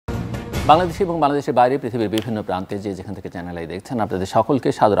বাংলাদেশে এবং বাংলাদেশের বাইরে পৃথিবীর বিভিন্ন প্রান্তে যে যেখান থেকে চ্যানেল আই দেখছেন আপনাদের সকলকে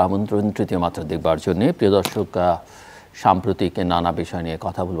সাদর আমন্ত্রণ তৃতীয় মাত্রা দেখবার জন্য। প্রিয় দর্শক, সাম্প্রতিক নানা বিষয় নিয়ে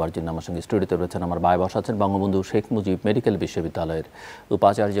কথা বলবার জন্য আমার সঙ্গে স্টুডিওতে রয়েছেন আমার ভাই বসা আছেন বঙ্গবন্ধু শেখ মুজিব মেডিকেল বিশ্ববিদ্যালয়ের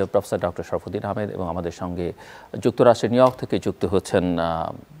উপাচার্য প্রফেসর ডক্টর শরফুদ্দিন আহমেদ, এবং আমাদের সঙ্গে যুক্তরাষ্ট্রের নিউ ইয়র্ক থেকে যুক্ত হচ্ছেন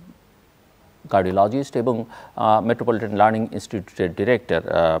কার্ডিওলজিস্ট এবং মেট্রোপলিটন লার্নিং ইনস্টিটিউটের ডিরেক্টর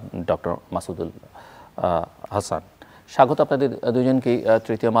ডক্টর মাসুদুল হাসান। স্বাগত আপনাদের দুজনকেই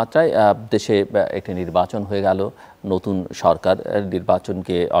তৃতীয় মাত্রায়। দেশে একটি নির্বাচন হয়ে গেল, নতুন সরকার।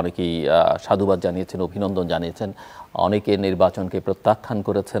 নির্বাচনকে অনেকেই সাধুবাদ জানিয়েছেন, অভিনন্দন জানিয়েছেন, অনেকে নির্বাচনকে প্রত্যাখ্যান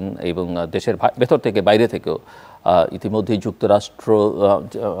করেছেন এবং দেশের ভেতর থেকে বাইরে থেকেও। ইতিমধ্যেই যুক্তরাষ্ট্র,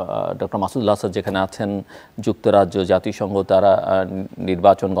 ডক্টর মাসুদুল হাসান যেখানে আছেন, যুক্তরাজ্য, জাতিসংঘ, তারা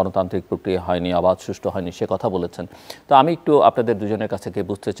নির্বাচন গণতান্ত্রিক প্রক্রিয়া হয়নি, অবাধ সুষ্ঠু হয়নি, সে কথা বলেছেন। তো আমি একটু আপনাদের দুজনের কাছে গিয়ে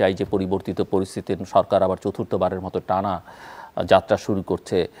বুঝতে চাই যে পরিবর্তিত পরিস্থিতির সরকার আবার চতুর্থবারের মতো টানা যাত্রা শুরু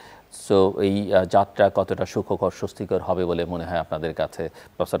করছে। সো এই যাত্রা কতটা সুখকর, স্বস্তিকর হবে বলে মনে হয় আপনাদের কাছে,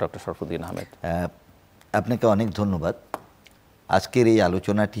 প্রফেসর ডক্টর শরফুদ্দিন আহমেদ? আপনাকে অনেক ধন্যবাদ। আজকের এই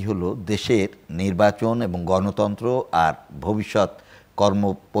আলোচনাটি হলো দেশের নির্বাচন এবং গণতন্ত্র আর ভবিষ্যৎ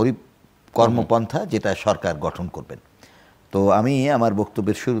কর্মপন্থা যেটা সরকার গঠন করবেন। তো আমি আমার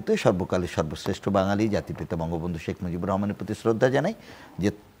বক্তব্যের শুরুতে সর্বকালের সর্বশ্রেষ্ঠ বাঙালি জাতিপিতা বঙ্গবন্ধু শেখ মুজিবুর রহমানের প্রতি শ্রদ্ধা জানাই যে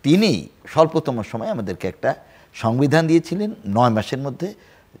তিনি স্বল্পতম সময়ে আমাদেরকে একটা সংবিধান দিয়েছিলেন। 9 মাসের মধ্যে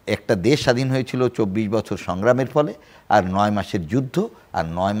একটা দেশ স্বাধীন হয়েছিল 24 বছর সংগ্রামের ফলে, আর 9 মাসের যুদ্ধ, আর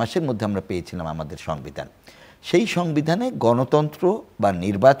 9 মাসের মধ্যে আমরা পেয়েছিলাম আমাদের সংবিধান। সেই সংবিধানে গণতন্ত্র বা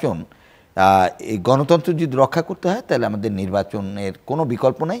নির্বাচন, এই গণতন্ত্র যদি রক্ষা করতে হয় তাহলে আমাদের নির্বাচনের কোনো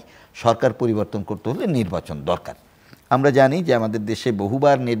বিকল্প নাই। সরকার পরিবর্তন করতে হলে নির্বাচন দরকার। আমরা জানি যে আমাদের দেশে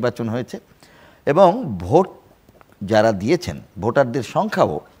বহুবার নির্বাচন হয়েছে এবং ভোট যারা দিয়েছেন, ভোটারদের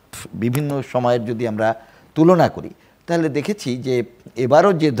সংখ্যাও বিভিন্ন সময়ের যদি আমরা তুলনা করি তাহলে দেখেছি যে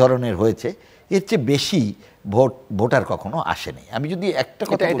এবারও যে ধরনের হয়েছে এর চেয়ে বেশি ভোটার কখনো আসেনি। আমি যদি একটা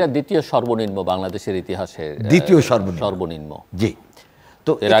কথা, এটা দ্বিতীয় সর্বনিম্ন বাংলাদেশের ইতিহাসে, দ্বিতীয় সর্বনিম্ন। জি,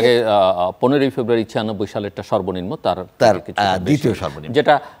 তো এর আগে 15 ফেব্রুয়ারি 96 সালেরটা সর্বনিম্ন, তার দ্বিতীয় সর্বনিম্ন।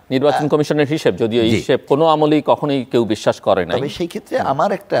 যেটা নির্বাচন কমিশনের হিসেব, যদিও এই হিসেব কোনো আমলেই কখনোই কেউ বিশ্বাস করে না। তবে সেই ক্ষেত্রে আমার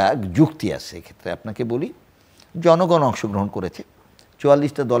একটা যুক্তি আছে, এক্ষেত্রে আপনাকে বলি। জনগণ অংশগ্রহণ করেছে,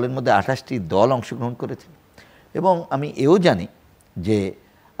 44টা দলের মধ্যে 28টি দল অংশগ্রহণ করেছে, এবং আমি এও জানি যে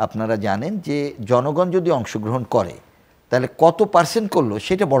আপনারা জানেন যে জনগণ যদি অংশগ্রহণ করে তাহলে কত পার্সেন্ট করলো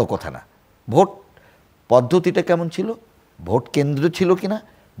সেটা বড় কথা না। ভোট পদ্ধতিটা কেমন ছিল, ভোট কেন্দ্র ছিল কিনা,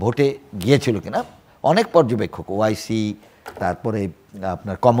 ভোটে গিয়েছিল কিনা, অনেক পর্যবেক্ষক, ওআইসি, তারপরে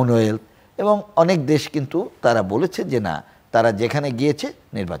আপনার কমনওয়েলথ এবং অনেক দেশ কিন্তু তারা বলেছে যে না, তারা যেখানে গিয়েছে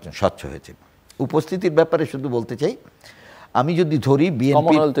নির্বাচন স্বচ্ছ হয়েছে। উপস্থিতির ব্যাপারে শুধু বলতে চাই, আমি যদি ধরি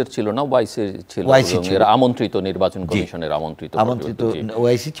কমনওয়েলথের ছিল না, ওআইসি ছিল, আমন্ত্রিত নির্বাচন কমিশনের আমন্ত্রিত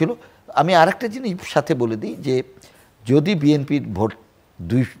ওআইসি ছিল। আমি আরেকটা জিনিস সাথে বলে দিই যে যদি বিএনপির ভোট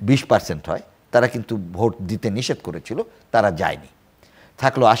 20% হয়, তারা কিন্তু ভোট দিতে নিষেধ করেছিল, তারা যায়নি,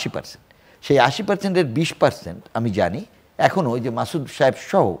 থাকলো 80%। সেই 80%-এর 20% আমি জানি এখনও ওই যে মাসুদ সাহেব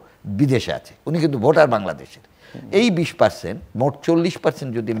সহ বিদেশে আছে, উনি কিন্তু ভোটার বাংলাদেশের। এই 20%, মোট 40%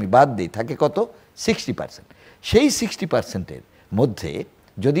 যদি আমি বাদ দিই, থাকে কত? 60%। সেই 60%-এর মধ্যে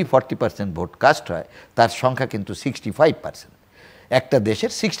যদি 40% ভোট কাস্ট হয়, তার সংখ্যা কিন্তু 65%। একটা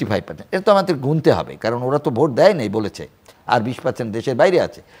দেশের 65%। এটা তো আমাদের গুনতে হবে, কারণ ওরা তো ভোট দেয় নাই বলেছে, আর 20% দেশের বাইরে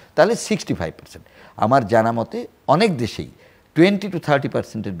আছে, তাহলে 65%। আমার জানা মতে অনেক দেশেই 20 to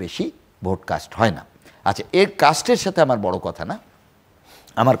 30%-এর বেশি ভোট কাস্ট হয় না। আচ্ছা, এর কাস্টের সাথে আমার বড় কথা না,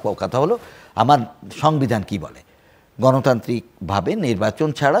 আমার কথা হলো আমার সংবিধান কি বলে। গণতান্ত্রিকভাবে নির্বাচন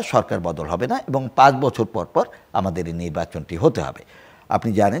ছাড়া সরকার বদল হবে না এবং 5 বছর পর পর আমাদের এই নির্বাচনটি হতে হবে। আপনি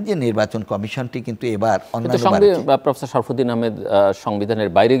জানেন যে নির্বাচন কমিশনটি কিন্তু এবার প্রফেসর শরফুদ্দিন আহমেদ, সংবিধানের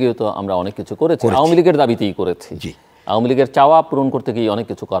বাইরে গিয়েও তো আমরা অনেক কিছু করেছি, আওয়ামী লীগের দাবিতেই করেছি। জি, আওয়ামী লীগের চাওয়া পূরণ করতে গিয়ে অনেক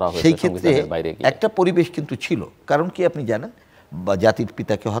কিছু করা হয়েছে। সেই ক্ষেত্রে একটা পরিবেশ কিন্তু ছিল, কারণ কি আপনি জানেন, জাতির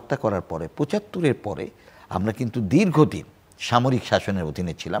পিতাকে হত্যা করার পরে 75-এর পরে আমরা কিন্তু দীর্ঘদিন সামরিক শাসনের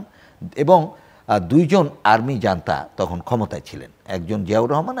অধীনে ছিলাম এবং 2 জন আর্মি জান্তা তখন ক্ষমতায় ছিলেন, একজন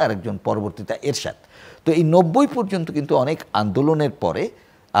জিয়াউর রহমান আর একজন পরবর্তীতে এরশাদ। তো এই 90 পর্যন্ত কিন্তু অনেক আন্দোলনের পরে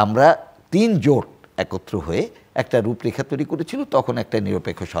আমরা 3 জোট একত্র হয়ে একটা রূপরেখা তৈরি করেছিল, তখন একটা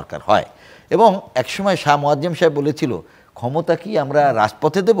নিরপেক্ষ সরকার হয়। এবং একসময় শাহ মোয়াজ্জেম সাহেব বলেছিল, ক্ষমতা কি আমরা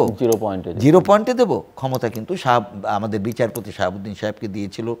রাজপথে দেব, 0 পয়েন্টে দেব? ক্ষমতা কিন্তু আমাদের বিচারপতি শাহাবুদ্দিন সাহেবকে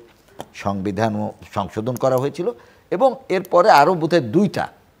দিয়েছিল, সংবিধানও সংশোধন করা হয়েছিল, এবং এরপরে আরও বোধহয় 2টা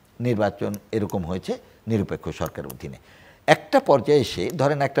নির্বাচন এরকম হয়েছে নিরপেক্ষ সরকারের অধীনে। একটা পর্যায়ে এসে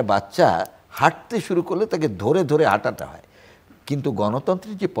ধরেন একটা বাচ্চা হাঁটতে শুরু করলে তাকে ধরে ধরে হাঁটাতে হয়, কিন্তু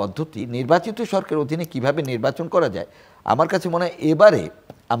গণতন্ত্রের যে পদ্ধতি, নির্বাচিত সরকারের অধীনে কিভাবে নির্বাচন করা যায়, আমার কাছে মনে হয় এবারে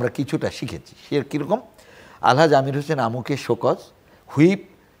আমরা কিছুটা শিখেছি। সে কীরকম? আলহাজ আমির হোসেন আমুকে শোকজ, হুইপ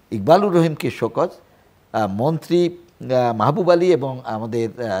ইকবালুর রহিমকে শোকজ, মন্ত্রী মাহবুব আলী এবং আমাদের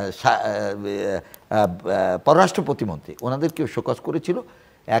পররাষ্ট্র প্রতিমন্ত্রী ওনাদেরকেও শোকজ করেছিল।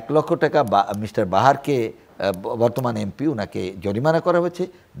 1 লক্ষ টাকা মিস্টার বাহারকে, বর্তমান এমপি, ওনাকে জরিমানা করা হয়েছে।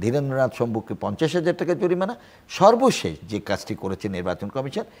 ধীরেন্দ্রনাথ শম্ভুকে 50,000 টাকা জরিমানা। সর্বশেষ যে কাজটি করেছে নির্বাচন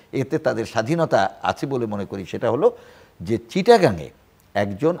কমিশন, এতে তাদের স্বাধীনতা আছে বলে মনে করি, সেটা হলো যে চিটাগাংয়ে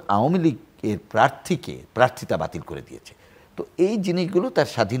একজন আওয়ামী লীগের প্রার্থিতা বাতিল করে দিয়েছে। তো এই জিনিসগুলো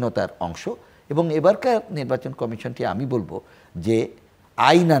তার স্বাধীনতার অংশ। এবং এবারকার নির্বাচন কমিশনটি আমি বলবো যে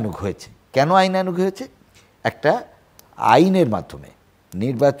আইনানুগ হয়েছে। কেন আইনানুগ হয়েছে? একটা আইনের মাধ্যমে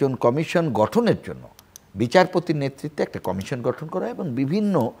নির্বাচন কমিশন গঠনের জন্য বিচারপতির নেতৃত্বে একটা কমিশন গঠন করা এবং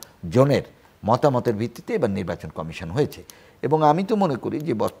বিভিন্ন জনের মতামতের ভিত্তিতে এবার নির্বাচন কমিশন হয়েছে। এবং আমি তো মনে করি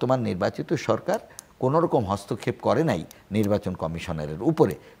যে বর্তমান নির্বাচিত সরকার কোনো রকম হস্তক্ষেপ করে নাই নির্বাচন কমিশনারের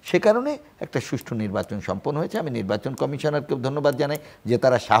উপরে, সে কারণে একটা সুষ্ঠু নির্বাচন সম্পন্ন হয়েছে। আমি নির্বাচন কমিশনারকেও ধন্যবাদ জানাই যে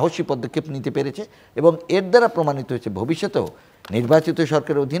তারা সাহসী পদক্ষেপ নিতে পেরেছে এবং এর দ্বারা প্রমাণিত হয়েছে ভবিষ্যতেও নির্বাচিত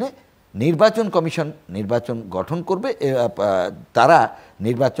সরকারের অধীনে নির্বাচন কমিশন নির্বাচন গঠন করবে, তারা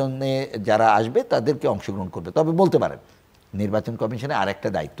নির্বাচনে যারা আসবে তাদেরকে অংশগ্রহণ করবে। তবে বলতে পারেন নির্বাচন কমিশনে আরেকটা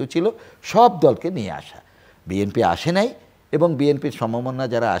দায়িত্ব ছিল সব দলকে নিয়ে আসা। বিএনপি আসে নাই এবং বিএনপির সমমনা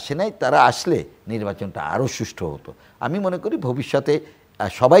যারা আসে নাই, তারা আসলে নির্বাচনটা আরও সুষ্ঠু হতো। আমি মনে করি ভবিষ্যতে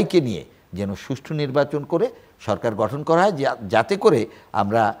সবাইকে নিয়ে যেন সুষ্ঠু নির্বাচন করে সরকার গঠন করা হয়, যাতে করে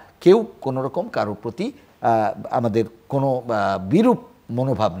আমরা কেউ কোনো রকম কারোর প্রতি আমাদের কোনো বিরূপ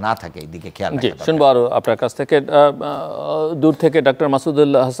মনোভাব না থাকে, এই দিকে খেয়াল রাখা। শুনবো আরও আপনার কাছ থেকে। দূর থেকে ডক্টর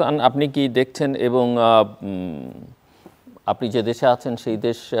মাসুদুল হাসান, আপনি কি দেখছেন এবং আপনি যে দেশে আছেন সেই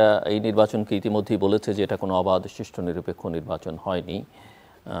দেশ এই নির্বাচনকে ইতিমধ্যেই বলেছে যে এটা কোনো অবাধ, সুষ্ঠু, নিরপেক্ষ নির্বাচন হয়নি।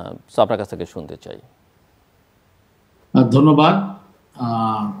 আপনার কাছ থেকে শুনতে চাই। ধন্যবাদ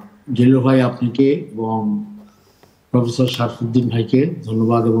জেলু ভাই আপনাকে এবং প্রফেসর শারফুদ্দিন ভাইকে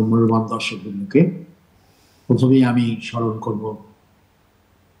ধন্যবাদ এবং মূল্যবান দর্শকবৃন্দকে। প্রথমেই আমি স্মরণ করব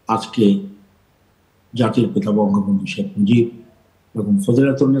আজকে জাতির পিতা বঙ্গবন্ধু শেখ মুজিব এবং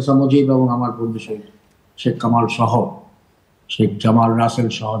ফজিলাতুন্নেসা মুজিব এবং আমার বন্ধু শেখ কামাল সহ শেখ জামাল রাসেল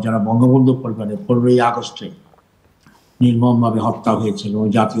সহ যারা বঙ্গবন্ধু পরিবারের 15ই আগস্টে নির্মমভাবে হত্যা হয়েছে এবং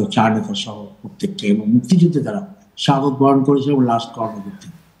জাতীয় 4 নেতা সহ প্রত্যেককে এবং মুক্তিযুদ্ধে তারা শাহাদত বরণ করেছে এবং লাস্ট কর্মযুদ্ধে।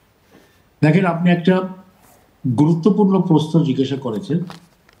 দেখেন, আপনি একটা গুরুত্বপূর্ণ প্রশ্ন জিজ্ঞাসা করেছেন।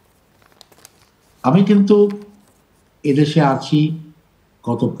 আমি কিন্তু এদেশে আছি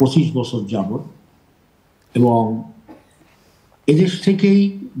গত 25 বছর যাবৎ এবং এদেশ থেকেই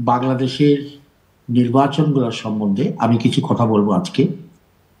বাংলাদেশের নির্বাচনগুলোর সম্বন্ধে আমি কিছু কথা বলবো আজকে।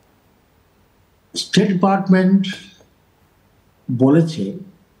 স্টেট ডিপার্টমেন্ট বলেছে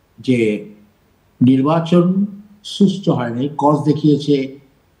যে নির্বাচন সুষ্ঠু হয়নি, কজ দেখিয়েছে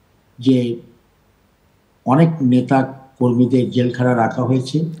যে অনেক নেতা কর্মীদের জেলখানা রাখা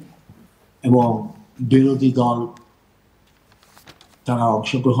হয়েছে এবং বিরোধী দল তারা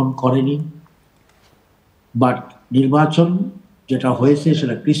অংশগ্রহণ করেনি। বাট নির্বাচন যেটা হয়েছে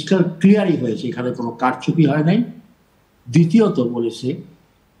সেটা ক্রিস্টাল ক্লিয়ারই হয়েছে, এখানে কোনো কারচুপি হয় নাই। দ্বিতীয়ত বলেছে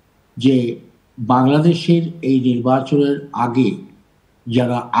যে বাংলাদেশের এই নির্বাচনের আগে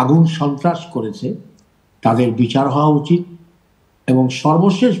যারা আগুন সন্ত্রাস করেছে তাদের বিচার হওয়া উচিত এবং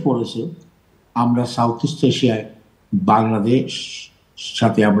সর্বশেষ বলেছে আমরা সাউথ ইস্ট এশিয়ায় বাংলাদেশ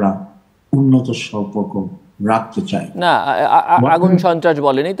সাথে আমরা উন্নত সম্পর্ক রাখতে চাই। না, আগুন সন্ত্রাস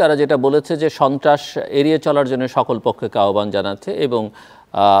বলেনি, তারা যেটা বলেছে যে সন্ত্রাস এড়িয়ে চলার জন্য সকল পক্ষকে আহ্বান জানাচ্ছে এবং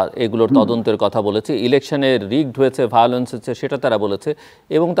এগুলোর তদন্তের কথা বলেছে। ইলেকশনে রিগড হয়েছে, ভায়োলেন্স হচ্ছে, সেটা তারা বলেছে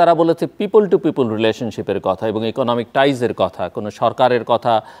এবং তারা বলেছে পিপল টু পিপল রিলেশনশিপের কথা এবং ইকোনমিক টাইজের কথা, কোনো সরকারের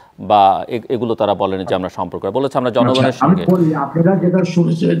কথা বা এগুলো তারা বলেনি যে আমরা সম্পর্ক বলেছে আমরা জনগণের সঙ্গে। আপনারা যেটা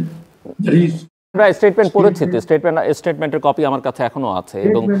শুনেছেন স্টেটমেন্ট পড়েছি, স্টেটমেন্টের কপি আমার কাছে এখনো আছে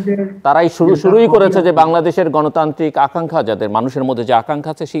এবং তারাই শুরুই করেছে যে বাংলাদেশের গণতান্ত্রিক আকাঙ্ক্ষা, যাদের মানুষের মধ্যে যে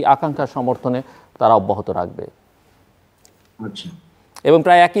আকাঙ্ক্ষা আছে সেই আকাঙ্ক্ষার সমর্থনে তারা অব্যাহত রাখবে। আচ্ছা, এবং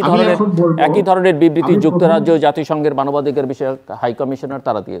প্রায় একই ধরনের বিবৃতি যুক্তরাজ্য জাতিসংঘের মানবাধিকার বিষয়ক হাই কমিশনার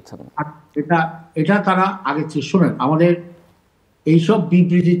তারা দিয়েছেন। এটা তারা আগে শোনেন, আমাদের এইসব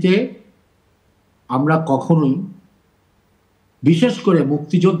বিবৃতিতে আমরা কখনোই, বিশেষ করে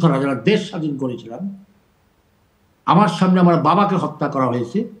মুক্তিযোদ্ধারা যারা দেশ স্বাধীন করেছিলাম, আমার সামনে আমার বাবাকে হত্যা করা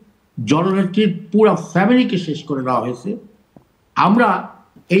হয়েছে, জননেত্রীর পুরো ফ্যামিলিকে শেষ করে দেওয়া হয়েছে, আমরা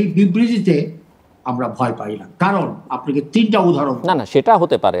এই বিবৃতিতে আমরা ভয় পাই না। কারণ আপনাকে 3টা উদাহরণ, না সেটা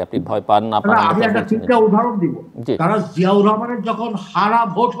হতে পারে আপনি ভয় পান না, আমি একটা 3টা উদাহরণ দিব। তারা জিয়াউর রহমানের যখন হারা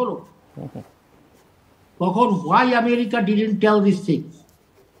ভোট হলো তখন Y America didn't tell this things.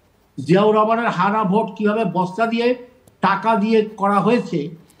 Ziaur রহমানের হারা ভোট কিভাবে বস্তা দিয়ে টাকা দিয়ে করা হয়েছে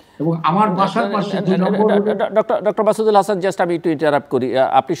এবং আমার বাসার পাশে 2 নম্বর ডক্টর মাসুদুল হাসান, জাস্ট আমি একটু ইন্টারাপ্ট করি।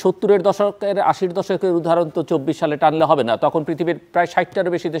 আপনি 70-এর দশকের 80-এর দশকের উদাহরণ তো 24 সালে টানলে হবে না। তখন পৃথিবীর প্রায়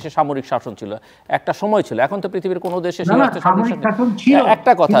 60টারও বেশি দেশে সামরিক শাসন ছিল, একটা সময় ছিল। এখন তো পৃথিবীর কোনো দেশে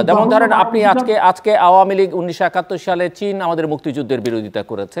একটা কথা, যেমন ধরেন আপনি আজকে আওয়ামী লীগ 1971 সালে চীন আমাদের মুক্তিযুদ্ধের বিরোধিতা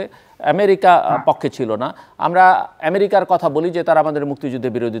করেছে, আমেরিকা পক্ষে ছিল না। আমরা আমেরিকার কথা বলি যে তারা আমাদের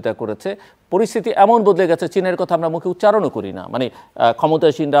মুক্তিযুদ্ধের বিরোধিতা করেছে। পরিস্থিতি এমন বদলে গেছে, চীনের কথা আমরা মুখে উচ্চারণও করি না, মানে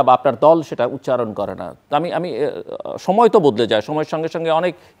ক্ষমতাসীনরা বা আপনার দল সেটা উচ্চারণ করে না। আমি সময় তো বদলে যায়, সময়ের সঙ্গে সঙ্গে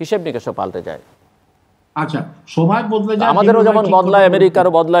অনেক হিসেব নিকেশও পাল্টে যায়। আচ্ছা, সময় বদলে যায়, আমাদেরও যেমন বদলায়,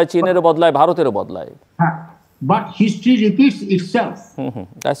 আমেরিকারও বদলায়, চীনেরও বদলায়, ভারতেরও বদলায়। হ্যাঁ, but history repeats itself.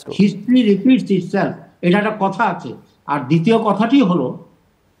 History repeats itself, এটা একটা কথা আছে। আর দ্বিতীয় কথাটি হলো,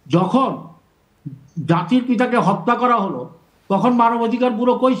 যখন জাতির পিতাকে হত্যা করা হলো তখন মানবাধিকার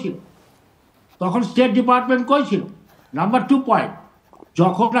ব্যুরো কই ছিল? তখন স্টেট ডিপার্টমেন্ট কই ছিল? নাম্বার 2 পয়েন্ট,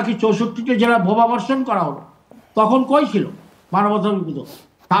 যখন নাকি 64টি জেলা বোমাবর্ষণ করা হলো তখন কই ছিল মানবাধিকার ব্যুরো?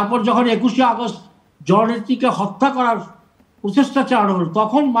 তারপর যখন 21শে আগস্ট জননেত্রীকে হত্যা করার প্রচেষ্টা চালানো হলো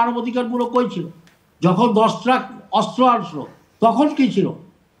তখন মানবাধিকার ব্যুরো কই ছিল? যখন 10 ট্রাক অস্ত্র আসলো তখন কি ছিল?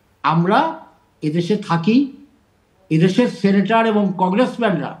 আমরা এদেশে থাকি, এদেশের সেনেটর এবং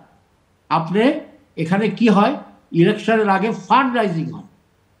কংগ্রেসম্যানরা, আপনি এখানে কি হয়, ইলেকশনের আগে ফান্ড রাইজিং হয়।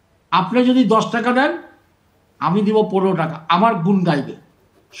 আপনি যদি 10 টাকা দেন, আমি দিব 15 টাকা, আমার গুণ গাইবে।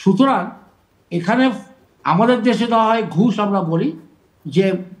 সুতরাং এখানে আমাদের দেশে দেওয়া হয় ঘুষ, আমরা বলি যে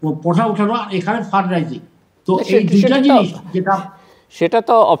পোঠা উঠানো, এখানে ফান্ড রাইজিং। তো এই দুইটা জিনিস, যেটা সেটা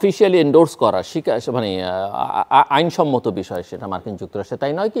তো অফিসিয়ালি এন্ডোর্স করা, মানে আইনসম্মত বিষয় সেটা মার্কিন যুক্তরাষ্ট্রে,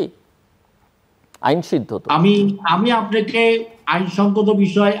 তাই নয় কি? আইন সিদ্ধ। আমি আপনাকে আইনসঙ্গত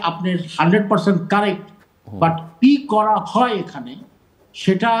বিষয় আপনার 100% কারেক্ট, বাট কি করা হয় এখানে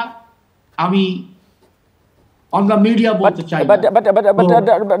সেটা আমি অন দ্য মিডিয়া বলতে চাই।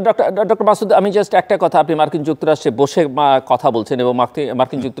 ডক্টর মাসুদ, আমি জাস্ট একটা কথা, আপনি মার্কিন যুক্তরাষ্ট্রে বসে কথা বলছেন এবং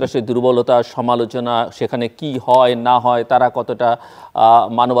মার্কিন যুক্তরাষ্ট্রের দুর্বলতা, সমালোচনা, সেখানে কি হয় না হয়, তারা কতটা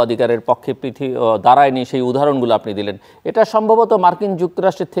মানবাধিকারের পক্ষে দাঁড়ায়নি, সেই উদাহরণগুলো আপনি দিলেন। এটা সম্ভবত মার্কিন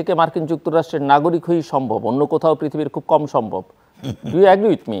যুক্তরাষ্ট্রের থেকে মার্কিন যুক্তরাষ্ট্রের নাগরিক হয়েই সম্ভব, অন্য কোথাও পৃথিবীর খুব কম সম্ভব। Do you agree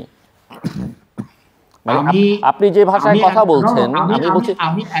with me? আপনি যে ভাষায় কথা বলছেন,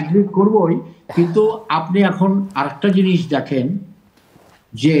 আমি এগ্রি করবই, কিন্তু আপনি এখন আরেকটা জিনিস দেখেন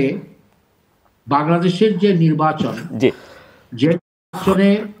যে বাংলাদেশের যে নির্বাচন, যে নির্বাচনে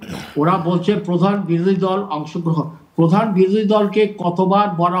ওরা বলছে প্রধান বিরোধী দল অংশগ্রহণ, প্রধান বিরোধী দলকে কতবার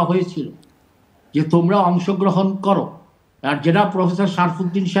বলা হয়েছিল যে তোমরা অংশগ্রহণ করো। আর যেটা প্রফেসর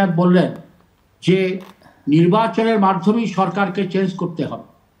শারফুদ্দিন সাহেব বললেন যে নির্বাচনের মাধ্যমেই সরকারকে চেঞ্জ করতে হবে।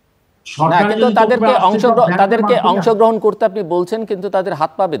 তাদেরকে অংশগ্রহণ করতে আপনি বলছেন, কিন্তু তাদের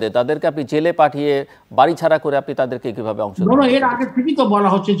হাত পা বেঁধে তাদেরকে আপনি জেলে পাঠিয়ে বাড়ি ছাড়া করে আপনি তাদেরকে কিভাবে অংশগ্রহণ? এর আগে থেকেই তো বলা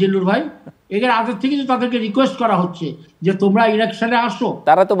হচ্ছে জিল্লুর ভাই, এর আগে থেকেই তো তাদেরকে রিকোয়েস্ট করা হচ্ছে যে তোমরা ইলেকশনে আসো।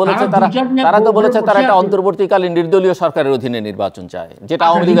 তারা তো বলেছে তারা একটা অন্তর্বর্তীকালীন নির্দলীয় সরকারের অধীনে নির্বাচন চায়, যেটা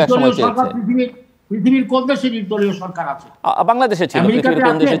আওয়ামী লীগ একসময় চেয়েছে। পৃথিবীর কোন দেশে নির্দলীয় সরকার আছে? বাংলাদেশে ছিল। পৃথিবীর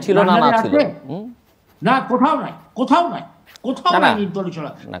কোন দেশে ছিল? না ছিল না, কোথাও নাই, কোথাও নাই, কোথাও নাই নির্দলীয়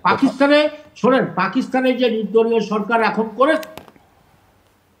সরকার। পাকিস্তানে শোনেন, পাকিস্তানে যে নির্দলীয় সরকার এখন করেছে,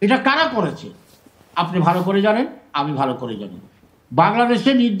 এটা কারা করেছে আপনি ভালো করে জানেন, আমি ভালো করে জানি।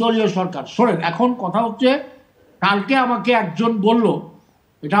 বাংলাদেশে নির্দলীয় সরকার, শোনেন, এখন কথা হচ্ছে, কালকে আমাকে একজন বলল,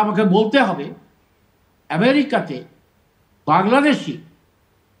 এটা আমাকে বলতে হবে, আমেরিকাতে বাংলাদেশি,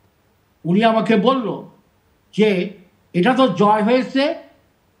 উনি আমাকে বলল যে এটা তো জয় হয়েছে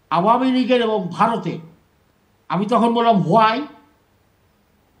আওয়ামী লীগের এবং ভারতের। আমি তখন বললাম হোয়াই?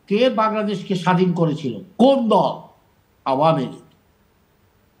 কে বাংলাদেশকে স্বাধীন করেছিল? কোন দল? আওয়ামী লীগ।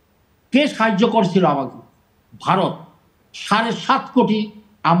 কে সাহায্য করেছিল আমাকে? ভারত। 7.5 কোটি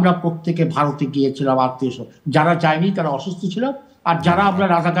আমরা প্রত্যেকে ভারতে গিয়েছিলাম, আত্মীয় স্বজন। যারা যায়নি তারা অসুস্থ ছিল, আর যারা আমরা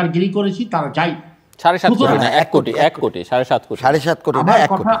রাজাকারগিরি করেছি তারা যাই। 7.5 কোটি না, 1 কোটি, 1 কোটি, 7.5 কোটি, 7.5 কোটি না, 1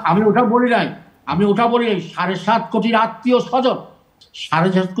 কোটি। আমি ওটা বলি নাই, 7.5 কোটির আত্মীয় স্বজন,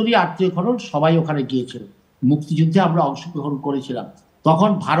 7.5 কোটি আত্মীয় স্বজন সবাই ওখানে গিয়েছিল। মুক্তিযুদ্ধে আমরা অংশগ্রহণ করেছিলাম। তখন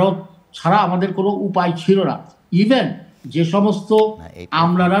ভারত ছাড়া আমাদের কোনো উপায় ছিল না। ইভেন যে সমস্ত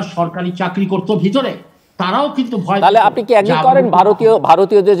আমলারা সরকারি চাকরি করতো ভিতরে, তারাও কিন্তু ভয়। তাহলে আপনি কি এগ্রি করেন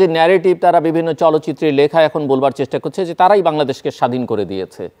ভারতীয়দের যে ন্যারেটিভ, তারা বিভিন্ন চলচ্চিত্রে লেখা এখন বলবার চেষ্টা করছে যে তারাই বাংলাদেশকে স্বাধীন করে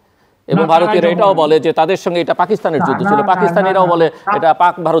দিয়েছে, এবং ভারতীয়রা এটাও বলে যে তাদের সঙ্গে এটা পাকিস্তানের যুদ্ধ ছিল, পাকিস্তানিরাও বলে এটা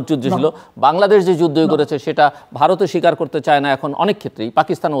পাক ভারত যুদ্ধ ছিল। বাংলাদেশ যে যুদ্ধ করেছে সেটা ভারতও স্বীকার করতে চায় না এখন, অনেক ক্ষেত্রেই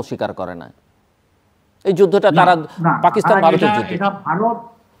পাকিস্তানও স্বীকার করে না এই যুদ্ধটা। তারা পাকিস্তান ভারতের যুদ্ধ।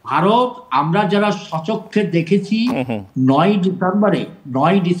 ভারত আমরা যারা সচক্ষে দেখেছি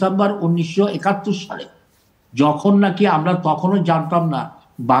 9 ডিসেম্বর 1971 সালে, যখন নাকি আমরা তখনও জানতাম না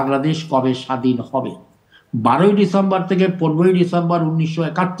বাংলাদেশ কবে স্বাধীন হবে। 12ই ডিসেম্বর থেকে 15ই ডিসেম্বর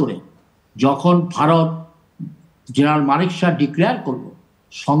 1971 যখন ভারত জেনারেল মানেক শাহ ডিক্লেয়ার করলো,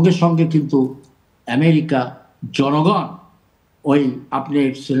 সঙ্গে সঙ্গে কিন্তু আমেরিকা জনগণ, ওই আপনি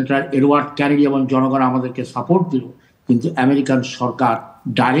সেনেটর এডওয়ার্ড ক্যানেডি এবং জনগণ আমাদেরকে সাপোর্ট দিল, কিন্তু আমেরিকান সরকার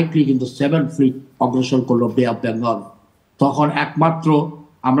ডাইরেক্টলি কিন্তু 7 ফ্লিট অগ্রসর করলো বে অফ বেঙ্গল। তখন একমাত্র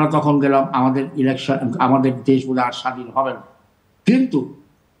আমরা তখন গেলাম আমাদের ইলেকশন, আমাদের দেশ বোধহয় আর স্বাধীন হবে না। কিন্তু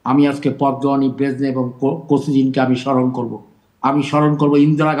আমি আজকে পদ্মরানী ব্রেজনেভ এবং কোসিজিনকে আমি স্মরণ করব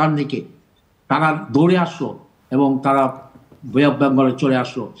ইন্দিরা গান্ধীকে। তারা দৌড়ে আসলো এবং তারা বে অফ বেঙ্গলে চলে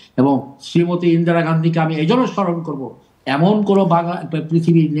আসলো, এবং শ্রীমতী ইন্দিরা গান্ধীকে আমি এই জন্য স্মরণ করবো, এমন কোনো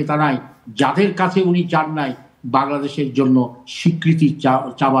পৃথিবীর নেতা নাই যাদের কাছে উনি চান নাই বাংলাদেশের জন্য স্বীকৃতি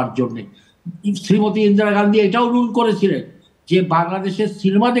চাওয়ার জন্যে। শ্রীমতী ইন্দিরা গান্ধী এটাও রুল করেছিলেন যে বাংলাদেশের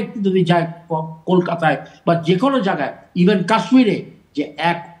সিনেমা দেখতে যদি যায় কলকাতায় বা যে কোনো জায়গায়, ইভেন কাশ্মীরে, যে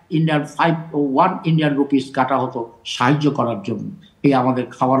 1 ইন্ডিয়ান রুপিস কাটা হতো সাহায্য করার জন্য, এই আমাদের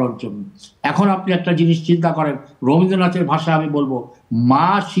খাওয়ানোর জন্য। এখন আপনি একটা জিনিস চিন্তা করেন, রবীন্দ্রনাথের ভাষায় আমি বলবো, মা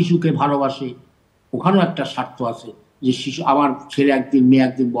শিশুকে ভালোবাসে, ওখানেও একটা স্বার্থ আছে যে শিশু, আমার ছেলে একদিন মেয়ে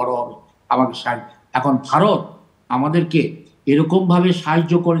একদিন বড় হবে, আমাকে সাহায্য। এখন ভারত আমাদেরকে এরকম ভাবে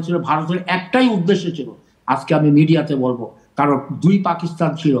সাহায্য করেছিল, ভারতের একটাই উদ্দেশ্য ছিল, আজকে আমি মিডিয়াতে বলবো, কারণ 2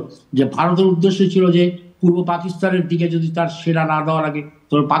 পাকিস্তান ছিল, যে ভারতের উদ্দেশ্য ছিল যে পূর্ব পাকিস্তানের দিকে যদি তার সেনা না দেওয়ার আগে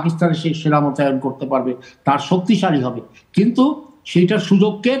তবে পাকিস্তানে সেই সেনা মোতায়েন করতে পারবে, তার শক্তিশালী হবে। কিন্তু সেইটার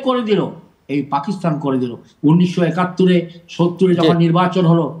সুযোগ কে করে দিল? এই পাকিস্তান করে দিল। 1971-এ 70-এ যখন নির্বাচন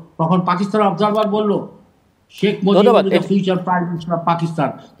হলো, তখন পাকিস্তান অবজারভার বলল Sheikh Mujib future prime minister of Pakistan.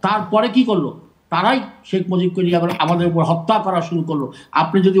 তারপরে কি করলো? তারাই শেখ মুজিবকে নিয়ে আমাদের উপর হত্যা করা শুরু করলো।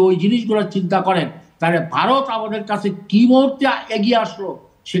 আপনি যদি ওই জিনিসগুলো চিন্তা করেন, তাহলে ভারত আমাদের কাছে কি মুহূর্তে এগিয়ে আসলো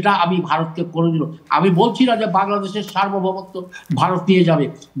সেটা আমি ভারতকে করে দিল। আমি বলছি না যে বাংলাদেশের সার্বভৌমত্ব ভারত নিয়ে যাবে।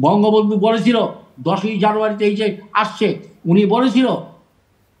 বঙ্গবন্ধু বলেছিল 10ই জানুয়ারিতে, এই যে আসছে, উনি বলেছিল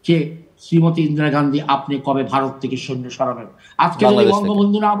যে শ্রীমতী ইন্দিরা গান্ধী আপনি কবে ভারত থেকে সৈন্য সরাবেন। আজকে যদি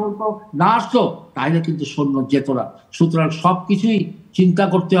বঙ্গবন্ধু না বলতো, না আসতো, তাহলে কিন্তু সৈন্য যেত না। সুতরাং সবকিছুই চিন্তা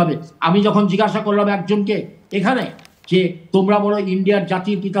করতে হবে। আমি যখন জিজ্ঞাসা করলাম একজনকে এখানে যে তোমরা বলো ইন্ডিয়ার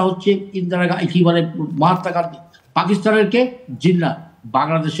জাতির পিতা হচ্ছে ইন্দিরা গান্ধী, কি বলে মহাত্মা গান্ধী, পাকিস্তানের কে? জিন্না।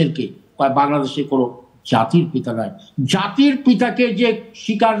 বাংলাদেশের কে? বাংলাদেশের কোনো জাতির পিতা নাই। জাতির পিতাকে যে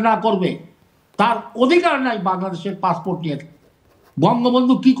স্বীকার না করবে তার অধিকার নাই বাংলাদেশের পাসপোর্ট নিয়ে।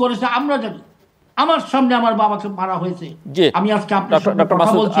 বঙ্গবন্ধু কি করেছে আমরা জানি। আমার সামনে আমার বাবাকে মারা হয়েছে। আমি আজকে আপনার সঙ্গে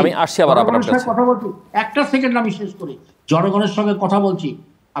কথা বলছি, একটা সেকেন্ড আমি শেষ করি, জনগণের সঙ্গে কথা বলছি,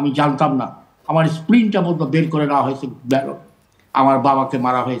 আমি জানতাম না আমার স্প্রিনটা বলতো বের করে নেওয়া হয়েছে, আমার বাবাকে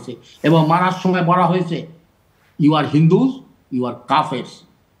মারা হয়েছে, এবং মারার সময় বলা হয়েছে you R Hindus, you R কাফেরস,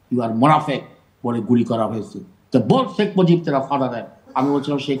 you আর মোনাফেক বলে গুলি করা হয়েছে। তো বল শেখ মুজিব তেরা ফাদার है। আমি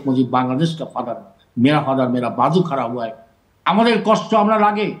বলছিলাম শেখ মুজিব বাংলাদেশ কা ফাদার, মেরা ফাদার মেরা বাজু খারাপ हुआ है। আমাদের কষ্ট আমরা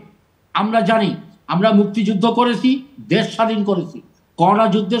লাগে, আমরা জানি, আমরা মুক্তিযুদ্ধ করেছি, দেশ স্বাধীন করেছি। করোনা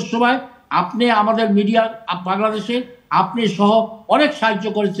যুদ্ধের সময় আপনি আমাদের মিডিয়া বাংলাদেশে আপনি সহ অনেক সাহায্য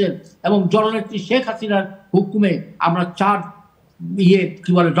করেছেন, এবং জননেত্রী শেখ হাসিনার হুকুমে আমরা 4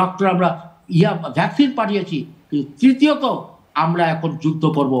 কি বলে ডক্টর আমরা ভ্যাকসিন পাঠিয়েছি। তৃতীয়ত আমরা এখন যুদ্ধ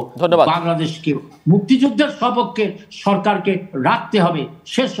করব, বাংলাদেশকে মুক্তিযুদ্ধের সপক্ষে সরকারকে রাখতে হবে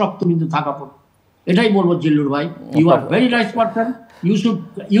শেষ রক্তবিন্দু থাকা পর্যন্ত। এটাই বলবো জিল্লুর ভাই, you are very nice person,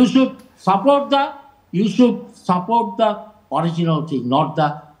 you should support the original thing, not the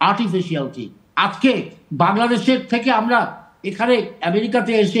artificial thing. আজকে বাংলাদেশের থেকে আমরা এখানে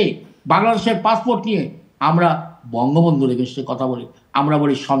আমেরিকাতে এসে বাংলাদেশের পাসপোর্ট নিয়ে আমরা বঙ্গবন্ধুর এগেইনস্টে কথা বলি, আমরা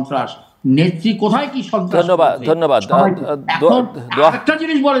বলি সন্ত্রাস। নেত্রী কোথায় কি সন্ত্রাস? ধন্যবাদ। একটা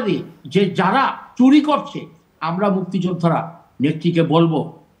জিনিস বলে দিই, যে যারা চুরি করছে, আমরা মুক্তিযোদ্ধারা নেত্রীকে বলবো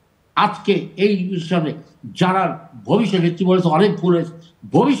আজকে এই বিষয়ে যারা ভবিষ্যতে, নেত্রী বলেছে অনেক ভুল হয়েছে,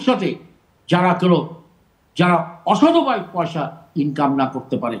 ভবিষ্যতে যারা অসৎ উপায় পয়সা ইনকাম না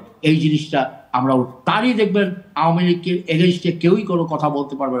করতে পারে, এই জিনিসটা আমরা তারই দেখবেন আওয়ামী লীগের এগেইনস্টে কেউই কোনো কথা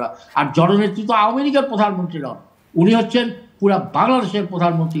বলতে পারবে না। আর জননেত্রী তো আওয়ামী লীগের প্রধানমন্ত্রী নন, উনি হচ্ছেন পুরা বাংলাদেশের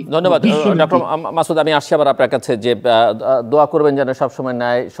প্রধানমন্ত্রী। ধন্যবাদ ডক্টর মাসুদ। আমি আসছি আবার আপনার কাছে, যে দোয়া করবেন যেন সবসময়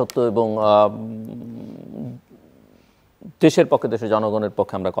ন্যায়, সত্য এবং দেশের পক্ষে, দেশের জনগণের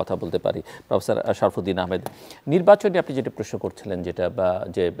পক্ষে আমরা কথা বলতে পারি। প্রফেসর শরফুদ্দিন আহমেদ, নির্বাচনে আপনি যেটা প্রশ্ন করছিলেন, যেটা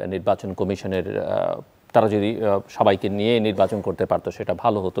যে নির্বাচন কমিশনের তারা যদি সবাইকে নিয়ে নির্বাচন করতে পারতো সেটা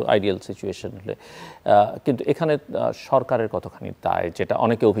ভালো হতো, আইডিয়াল সিচুয়েশন হলে, কিন্তু এখানে সরকারের কতখানি দায়, যেটা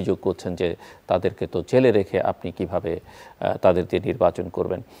অনেকে অভিযোগ করছেন যে তাদেরকে তো জেলে রেখে আপনি কিভাবে তাদের দিয়ে নির্বাচন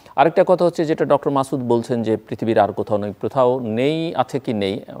করবেন। আরেকটা কথা হচ্ছে, যেটা ডক্টর মাসুদ বলছেন যে পৃথিবীর আর কোথাও নেই, আছে কি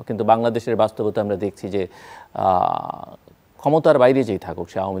নেই, কিন্তু বাংলাদেশের বাস্তবতা আমরা দেখছি যে ক্ষমতার বাইরে যেই থাকুক,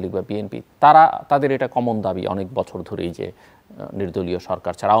 সে আওয়ামী লীগ বা বিএনপি, তাদের এটা কমন দাবি অনেক বছর ধরেই যে নির্দলীয়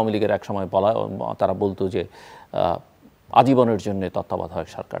সরকার ছাড়া। আওয়ামী লীগের এক সময় তারা বলতো যে আজীবনের জন্য তত্ত্বাবধায়ক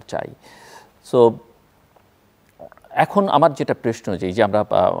সরকার চাই। সো এখন আমার যেটা প্রশ্ন, যে আমরা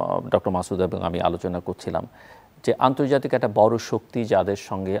ডক্টর মাসুদ এবং আমি আলোচনা করছিলাম যে আন্তর্জাতিক একটা বড় শক্তি যাদের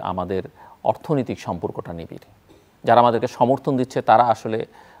সঙ্গে আমাদের অর্থনৈতিক সম্পর্কটা নিবিড়, যারা আমাদেরকে সমর্থন দিচ্ছে, তারা আসলে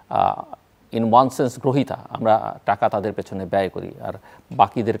ইন ওয়ান সেন্স গ্রহীতা। আমরা টাকা তাদের পেছনে ব্যয় করি আর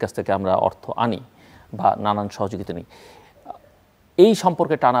বাকিদের কাছ থেকে আমরা অর্থ আনি বা নানান সহযোগিতা নিই। এই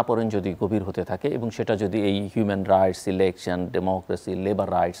সম্পর্কে টানাপোড়েন যদি গভীর হতে থাকে এবং সেটা যদি এই human rights, election, democracy, labour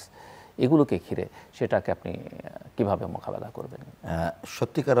rights এগুলোকে ঘিরে, সেটাকে আপনি কিভাবে মোকাবেলা করবেন?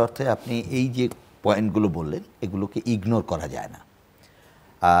 সত্যিকার অর্থে আপনি এই যে পয়েন্টগুলো বললেন, এগুলোকে ইগনোর করা যায় না।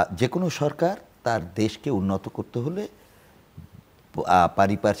 যে কোনো সরকার তার দেশকে উন্নত করতে হলে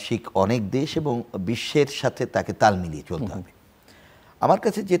পারিপার্শ্বিক অনেক দেশ এবং বিশ্বের সাথে তাকে তাল মিলিয়ে চলতে হবে। আমার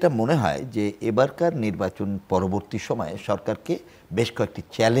কাছে যেটা মনে হয় যে এবারকার নির্বাচন পরবর্তী সময়ে সরকারকে বেশ কয়েকটি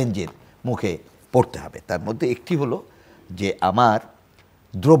চ্যালেঞ্জের মুখে পড়তে হবে। তার মধ্যে একটি হলো যে আমার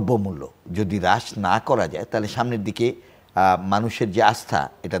দ্রব্যমূল্য যদি হ্রাস না করা যায় তাহলে সামনের দিকে মানুষের যে আস্থা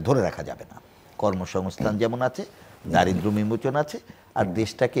এটা ধরে রাখা যাবে না। কর্মসংস্থান যেমন আছে, দারিদ্র্য বিমোচন আছে, আর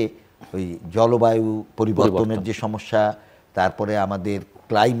দেশটাকে ওই জলবায়ু পরিবর্তনের যে সমস্যা, তারপরে আমাদের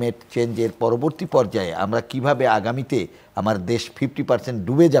ক্লাইমেট চেঞ্জের পরবর্তী পর্যায়ে আমরা কিভাবে আগামীতে আমার দেশ 50%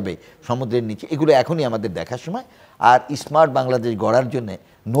 ডুবে যাবে সমুদ্রের নিচে, এগুলো এখনই আমাদের দেখার সময়। আর স্মার্ট বাংলাদেশ গড়ার জন্যে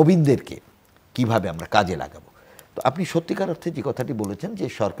নবীনদেরকে কিভাবে আমরা কাজে লাগাবো। তো আপনি সত্যিকার অর্থে যে কথাটি বলেছেন যে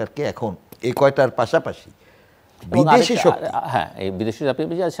সরকারকে এখন এই কয়টার পাশাপাশি বিদেশি শক্তি, হ্যাঁ, এই বিদেশি আপনি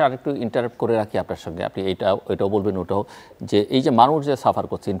আর একটু ইন্টারাপ্ট করে রাখি আপনার সঙ্গে, আপনি এটাও বলবেন ওটাও, যে এই যে মানুষ যে সাফার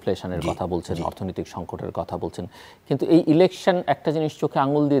করছে, ইনফ্লেশনের কথা বলছেন, অর্থনৈতিক সংকটের কথা বলছেন, কিন্তু এই ইলেকশন একটা জিনিস চোখে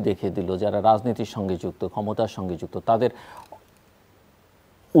আঙুল দিয়ে দেখিয়ে দিল, যারা রাজনীতির সঙ্গে যুক্ত, ক্ষমতার সঙ্গে যুক্ত, তাদের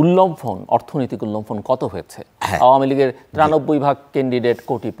উল্লম্ফন, অর্থনৈতিক উল্লম্ফন কত হয়েছে। আওয়ামী লীগের 93% ক্যান্ডিডেট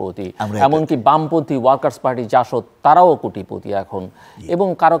কোটিপতি, এমনকি বামপন্থী ওয়ার্কার্স পার্টি জাসদ তারাও কোটিপতি এখন, এবং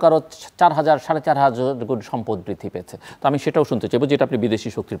কারো 4,000 4,500 গুণ সম্পদ বৃদ্ধি পেয়েছে। তো আমি সেটাও শুনতে চাইবো, যেটা আপনি বিদেশি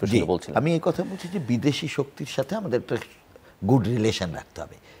শক্তির প্রসঙ্গে বলছিলেন। আমি এই কথা বলছি যে বিদেশি শক্তির সাথে আমাদের একটা গুড রিলেশন রাখতে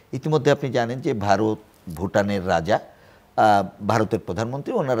হবে। ইতিমধ্যে আপনি জানেন যে ভারত, ভুটানের রাজা, ভারতের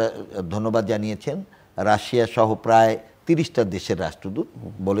প্রধানমন্ত্রী, ওনারা ধন্যবাদ জানিয়েছেন। রাশিয়া সহ প্রায় 30টা দেশের রাষ্ট্রদূত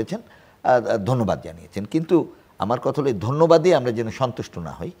বলেছেন, ধন্যবাদ জানিয়েছেন। কিন্তু আমার কথা হলো ধন্যবাদই আমরা যেন সন্তুষ্ট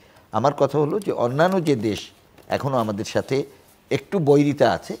না হই। আমার কথা হলো যে অন্যান্য যে দেশ এখনও আমাদের সাথে একটু বৈরিতা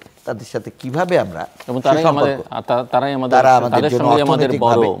আছে, তাদের সাথে কিভাবে আমরা, তারা আমাদের জন্য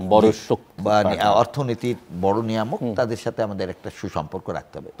অর্থনীতির বড় নিয়ামক, তাদের সাথে আমাদের একটা সুসম্পর্ক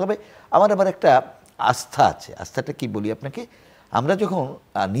রাখতে হবে। তবে আমার আবার একটা আস্থা আছে। আস্থাটা কি বলি আপনাকে, আমরা যখন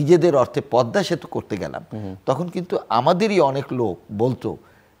নিজেদের অর্থে পদ্মা সেতু করতে গেলাম, তখন কিন্তু আমাদেরই অনেক লোক বলতো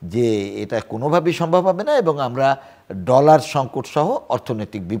যে এটা কোনোভাবেই সম্ভব হবে না এবং আমরা ডলার সংকট সহ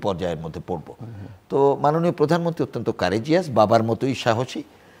অর্থনৈতিক বিপর্যয়ের মধ্যে পড়ব। তো মাননীয় প্রধানমন্ত্রী অত্যন্ত কারেজিয়াস, বাবার মতোই সাহসী,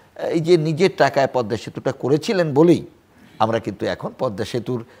 এই যে নিজের টাকায় পদ্মা সেতুটা করেছিলেন বলেই আমরা কিন্তু এখন পদ্মা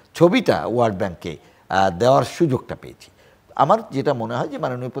সেতুর ছবিটা ওয়ার্ল্ড ব্যাংকে দেওয়ার সুযোগটা পেয়েছি। আমার যেটা মনে হয় যে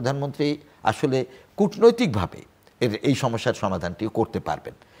মাননীয় প্রধানমন্ত্রী আসলে কূটনৈতিকভাবে এই সমস্যার সমাধানটিও করতে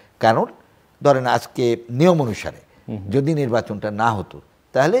পারবেন। কারণ ধরেন আজকে নিয়ম অনুসারে যদি নির্বাচনটা না হতো,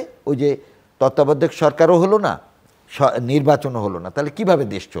 তাহলে ওই যে তত্ত্বাবধায়ক সরকারও হলো না, নির্বাচনও হলো না, তাহলে কিভাবে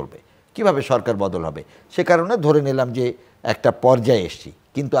দেশ চলবে, কিভাবে সরকার বদল হবে? সে কারণে ধরে নিলাম যে একটা পর্যায়ে এসছি।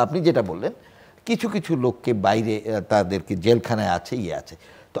 কিন্তু আপনি যেটা বললেন, কিছু কিছু লোককে বাইরে, তাদেরকে জেলখানায় আছে, আছে,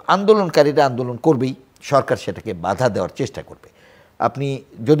 তো আন্দোলনকারীরা আন্দোলন করবেই, সরকার সেটাকে বাধা দেওয়ার চেষ্টা করবে। আপনি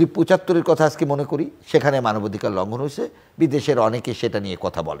যদি 75-এর কথা আজকে মনে করি, সেখানে মানবাধিকার লঙ্ঘন হয়েছে, বিদেশের অনেকে সেটা নিয়ে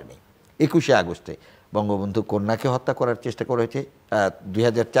কথা বলেনি। 21শে আগস্টে বঙ্গবন্ধু কন্যাকে হত্যা করার চেষ্টা করা হয়েছে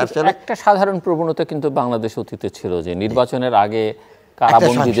 2004 সালে। একটা সাধারণ প্রবণতা কিন্তু বাংলাদেশ অতীতে ছিল যে নির্বাচনের আগে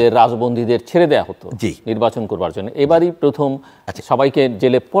কারাবন্দীদের, রাজবন্দীদের ছেড়ে দেওয়া হতো নির্বাচন করবার জন্য। এবারই প্রথম সবাইকে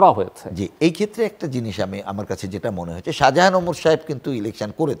জেলে পোড়া হয়েছে। জি, এই ক্ষেত্রে একটা জিনিস আমার কাছে যেটা মনে হয়েছে, শাহজাহান ওমর সাহেব কিন্তু ইলেকশন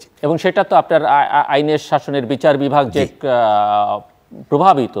করেছে, এবং সেটা তো আপনার আইনের শাসনের বিচার বিভাগ যে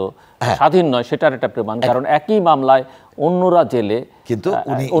প্রভাবিত, স্বাধীন নয়, সেটার একটা প্রমাণ। কারণ একই মামলায় অন্যরা জেলে, কিন্তু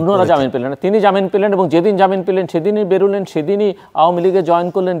অন্যরা জামিন পেলেন না, তিনি জামিন পেলেন, এবং যেদিন জামিন পেলেন সেদিনই বেরোলেন, সেদিনই আওয়ামী লীগে জয়েন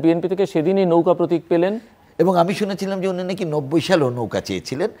করলেন, বিএনপি থেকে সেদিনই নৌকা প্রতীক পেলেন। এবং আমি শুনেছিলাম যে উনি নাকি 90 সালেও নৌকা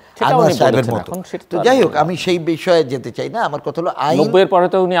চেয়েছিলেন আনোয়ার সাহেবের মতো। তো যাই হোক, আমি সেই বিষয়ে যেতে চাই না। আমার কথা হলো 90-এর পরে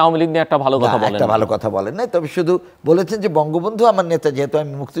তো উনি আওয়ামী লীগ নিয়ে একটা ভালো কথা বলেন না, তবে শুধু বলেছেন যে বঙ্গবন্ধু আমার নেতা, যেহেতু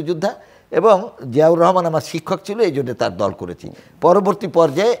আমি মুক্তিযোদ্ধা এবং জিয়াউর রহমান আমার শিক্ষক ছিল, এই জন্য তার দল করেছি। পরবর্তী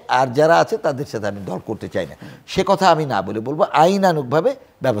পর্যায়ে আর যারা আছে তাদের সাথে আমি দল করতে চাই না, সে কথা আমি না বলবো আইনানুগভাবে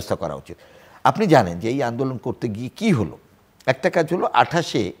ব্যবস্থা করা উচিত। আপনি জানেন যে এই আন্দোলন করতে গিয়ে কি হলো, একটা কাজ হলো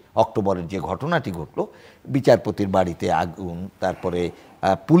 28 অক্টোবরের যে ঘটনাটি ঘটলো, বিচারপতির বাড়িতে আগুন, তারপরে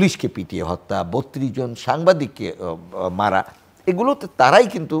পুলিশকে পিটিয়ে হত্যা, 32 জন সাংবাদিককে মারা, এগুলোতে তারাই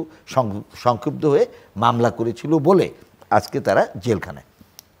কিন্তু সংক্ষুব্ধ হয়ে মামলা করেছিল বলে আজকে তারা জেলখানায়।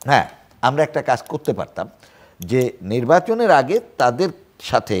 হ্যাঁ, আমরা একটা কাজ করতে পারতাম যে নির্বাচনের আগে তাদের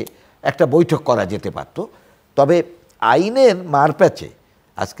সাথে একটা বৈঠক করা যেতে পারত, তবে আইনের মারপ্যাচে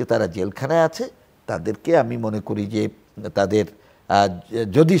আজকে তারা জেলখানায় আছে। তাদেরকে আমি মনে করি যে তাদের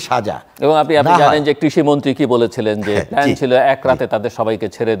যদি সাজা, এবং আপনি জানেন যে কৃষি মন্ত্রী কি বলেছিলেন যে প্ল্যান ছিল এক রাতে তাদের সবাইকে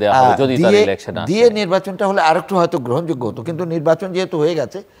ছেড়ে দেওয়া হবে যদি তার ইলেকশন আসে, দিয়ে নির্বাচনটা হলে আরেকটু হয়তো গ্রহণযোগ্য হতো। কিন্তু নির্বাচন যেহেতু হয়ে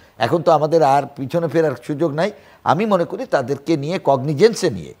গেছে, এখন তো আমাদের আর পিছনে ফেরার সুযোগ নাই। আমি মনে করি তাদেরকে নিয়ে কগনিজেন্সে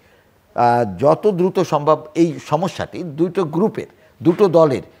নিয়ে যত দ্রুত সম্ভব এই সমস্যাটি দুটো গ্রুপের, দুটো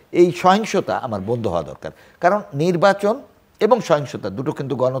দলের এই সহিংসতা আমার বন্ধ হওয়া দরকার। কারণ নির্বাচন এবং সহিংসতা দুটো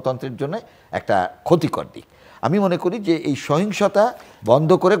কিন্তু গণতন্ত্রের জন্য একটা ক্ষতিকর দিক। আমি মনে করি যে এই সহিংসতা বন্ধ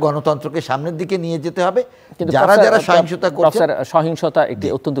করে গণতন্ত্রকে সামনের দিকে নিয়ে যেতে হবে। যারা যারা সহিংসতা করছে, সহিংসতা একটি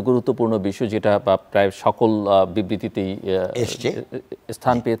অত্যন্ত গুরুত্বপূর্ণ বিষয় যেটা প্রায় সকল বিবৃতিতেই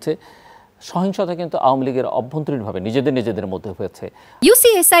স্থান পেয়েছে। সহিংসতা কিন্তু আওয়ামী লীগের অভ্যন্তরীণভাবে নিজেদের মধ্যে হয়েছে।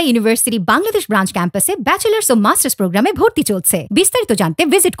 UCSI ইউনিভার্সিটি বাংলাদেশ ব্রাঞ্চ ক্যাম্পাসে ব্যাচেলার্স ও মাস্টার্স প্রোগ্রামে ভর্তি চলছে। বিস্তারিত জানতে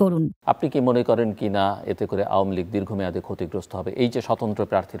ভিজিট করুন। আপনি কি মনে করেন কিনা এতে করে আওয়ামী লীগ দীর্ঘমেয়াদে ক্ষতিগ্রস্ত হবে? এই যে স্বতন্ত্র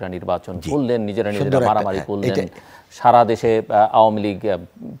প্রার্থীরা নির্বাচন করলেন, নিজেরা মারামারি করলেন, সারা দেশে আওয়ামী লীগ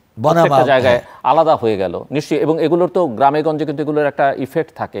প্রত্যেকটা জায়গায় আলাদা হয়ে গেল নিশ্চয়ই, এবং এগুলোর তো গ্রামে গঞ্জে কিন্তু এগুলোর একটা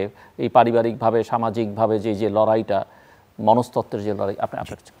ইফেক্ট থাকে, এই পারিবারিকভাবে সামাজিকভাবে যে লড়াইটা, মনস্তত্ত্বের যে লড়াই।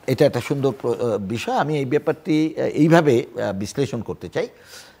 এটা একটা সুন্দর বিষয়। আমি এই ব্যাপারটি এইভাবে বিশ্লেষণ করতে চাই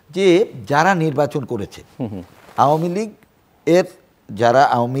যে যারা নির্বাচন করেছে আওয়ামী লীগ এর, যারা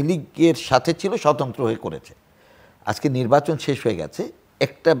আওয়ামী লীগের সাথে ছিল স্বতন্ত্র হয়ে করেছে, আজকে নির্বাচন শেষ হয়ে গেছে,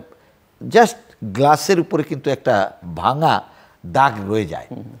 একটা জাস্ট গ্লাসের উপরে কিন্তু একটা ভাঙা দাগ রয়ে যায়।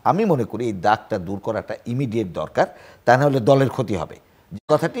 আমি মনে করি এই দাগটা দূর করাটা ইমিডিয়েট দরকার, তা না হলে দলের ক্ষতি হবে।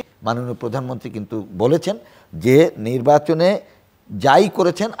 কথাটি মাননীয় প্রধানমন্ত্রী কিন্তু বলেছেন যে নির্বাচনে যাই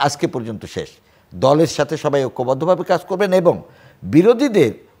করেছেন আজকে পর্যন্ত শেষ, দলের সাথে সবাই ঐক্যবদ্ধভাবে কাজ করবেন এবং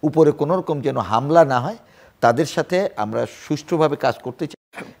বিরোধীদের উপরে কোনো রকম যেন হামলা না হয়, তাদের সাথে আমরা সুষ্ঠুভাবে কাজ করতে চাই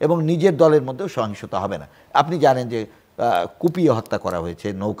এবং নিজের দলের মধ্যেও সহিংসতা হবে না। আপনি জানেন যে কুপিয়ে হত্যা করা হয়েছে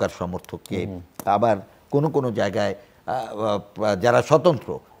নৌকার সমর্থককে, আবার কোনো জায়গায় যারা স্বতন্ত্র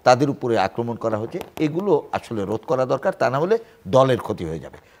তাদের উপরে আক্রমণ করা হয়েছে। এগুলো আসলে রোধ করা দরকার, তা না হলে দলের ক্ষতি হয়ে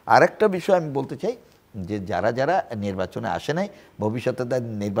যাবে। আর একটা বিষয় আমি বলতে চাই যে যারা নির্বাচনে আসে নাই, ভবিষ্যতে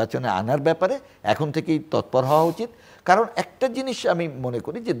নির্বাচনে আনার ব্যাপারে এখন থেকেই তৎপর হওয়া উচিত। কারণ একটা জিনিস আমি মনে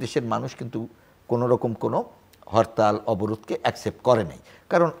করি যে দেশের মানুষ কিন্তু কোনো রকম কোনো হরতাল অবরোধকে অ্যাকসেপ্ট করে নাই।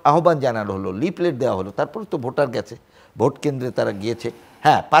 কারণ আহ্বান জানানো হলো, লিফলেট দেওয়া হলো, তারপরে তো ভোটার গেছে, ভোট কেন্দ্রে তারা গিয়েছে।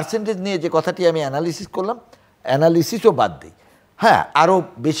 হ্যাঁ, পার্সেন্টেজ নিয়ে যে কথাটি আমি অ্যানালিসিস করলাম, অ্যানালিসিসও বাদ দিই, হ্যাঁ আরও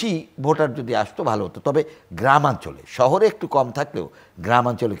বেশি ভোটার যদি আসতো ভালো হতো। তবে গ্রামাঞ্চলে, শহরে একটু কম থাকলেও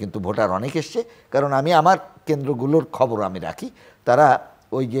গ্রামাঞ্চলে কিন্তু ভোটার অনেক এসছে। কারণ আমি আমার কেন্দ্রগুলোর খবর আমি রাখি, তারা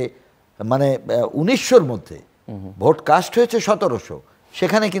ওই যে মানে 1900-র মধ্যে ভোট কাস্ট হয়েছে 1700,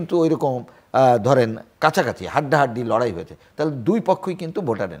 সেখানে কিন্তু ওই রকম ধরেন কাছাকাছি হাড্ডাহাড্ডি লড়াই হয়েছে, তাহলে দুই পক্ষই কিন্তু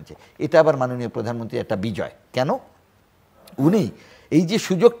ভোটার এনেছে। এটা আবার মাননীয় প্রধানমন্ত্রী একটা বিজয়। কেন? উনি এই যে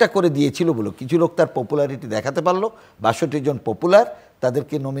সুযোগটা করে দিয়েছিল বলে কিছু লোক তার পপুলারিটি দেখাতে পারলো, 62 জন পপুলার,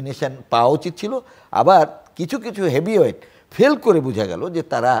 তাদেরকে নমিনেশন পাওয়া উচিত ছিল। আবার কিছু হেভিওয়েট ফেল করে বোঝা গেল যে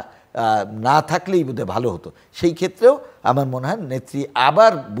তারা না থাকলেই বোধহয় ভালো হতো। সেই ক্ষেত্রেও আমার মনে হয় নেত্রী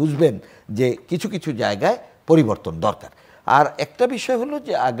আবার বুঝবেন যে কিছু জায়গায় পরিবর্তন দরকার। আর একটা বিষয় হলো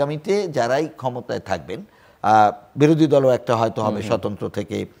যে আগামীতে যারাই ক্ষমতায় থাকবেন, বিরোধী দলও একটা হয়তো হবে স্বতন্ত্র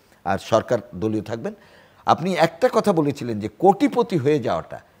থেকে, আর সরকার দলীয় থাকবেন। আপনি একটা কথা বলেছিলেন যে কোটিপতি হয়ে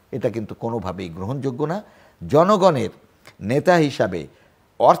যাওয়াটা, এটা কিন্তু কোনোভাবেই গ্রহণযোগ্য না। জনগণের নেতা হিসাবে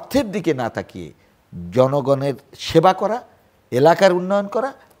অর্থের দিকে না তাকিয়ে জনগণের সেবা করা, এলাকার উন্নয়ন করা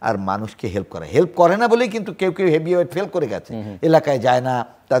আর মানুষকে হেল্প করে না বলেই কিন্তু কেউ হেভিওয়েট ফেল করে গেছে। এলাকায় যায় না,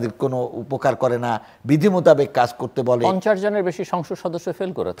 তাদের কোনো উপকার করে না, বিধি মোতাবেক কাজ করতে বলে। 50 জনের বেশি সংসদ সদস্য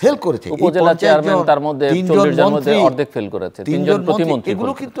ফেল করেছে। উপজেলা চেয়ারম্যান তার মধ্যে 40 জনের মধ্যে অর্ধেক ফেল করেছে, 3 জন প্রতিমন্ত্রী।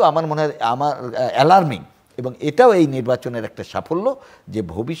 এগুলো কিন্তু আমার মনে হয় আমার অ্যালার্মিং, এবং এটাও এই নির্বাচনের একটা সাফল্য যে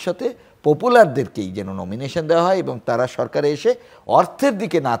ভবিষ্যতে পপুলারদেরকেই যেন নমিনেশন দেওয়া হয় এবং তারা সরকারে এসে অর্থের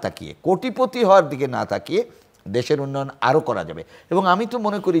দিকে না তাকিয়ে, কোটিপতি হওয়ার দিকে না তাকিয়ে দেশের উন্নয়ন আরও করা যাবে। এবং আমি তো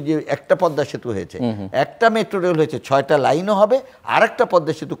মনে করি যে একটা পদ্মা সেতু হয়েছে, একটা মেট্রো রেল হয়েছে, 6টা লাইনও হবে, আর একটা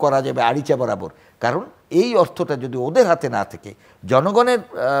পদ্মা সেতু করা যাবে আড়িচা বরাবর। কারণ এই অর্থটা যদি ওদের হাতে না থাকে, জনগণের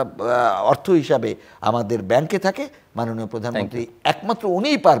অর্থ হিসাবে আমাদের ব্যাংকে থাকে, মাননীয় প্রধানমন্ত্রী একমাত্র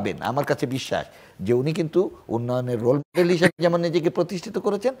উনিই পারবেন। আমার কাছে বিশ্বাস যে উনি কিন্তু উন্নয়নের রোল মডেল হিসেবে যেমন নিজেকে প্রতিষ্ঠিত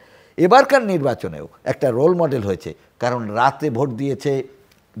করেছেন, এবারকার নির্বাচনেও একটা রোল মডেল হয়েছে। কারণ রাতে ভোট দিয়েছে,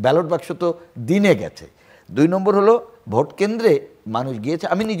 ব্যালট বাক্স তো দিনে গেছে। 2 নম্বর হলো ভোট কেন্দ্রে মানুষ গিয়েছে,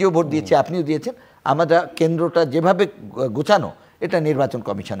 আমি নিজেও ভোট দিয়েছি, আপনিও দিয়েছেন। আমরা কেন্দ্রটা যেভাবে গোছানো, এটা নির্বাচন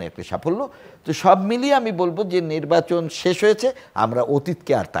কমিশনের একটা সাফল্য। তো সব মিলিয়ে আমি বলবো যে নির্বাচন শেষ হয়েছে, আমরা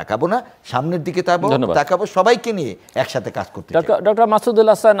অতীতকে আর তাকাবো না, সামনের দিকে তাকাবো, সবাইকে নিয়ে একসাথে কাজ করতে। ডক্টর মাসুদুল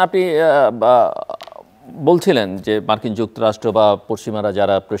হাসান, আপনি বলছিলেন যে মার্কিন যুক্তরাষ্ট্র বা পশ্চিমারা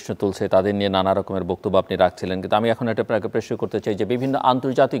যারা প্রশ্ন তুলছে তাদের নিয়ে নানা রকমের বক্তব্য আপনি রাখছিলেন, কিন্তু আমি এখন একটা প্রশ্ন করতে চাই যে বিভিন্ন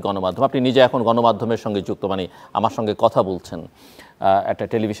আন্তর্জাতিক গণমাধ্যম, আপনি নিজে এখন গণমাধ্যমের সঙ্গে যুক্ত, মানে আমার সঙ্গে কথা বলছেন একটা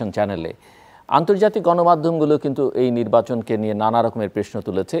টেলিভিশন চ্যানেলে, আন্তর্জাতিক গণমাধ্যমগুলো কিন্তু এই নির্বাচনকে নিয়ে নানা রকমের প্রশ্ন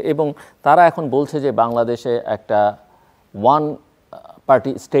তুলেছে এবং তারা এখন বলছে যে বাংলাদেশে একটা ওয়ান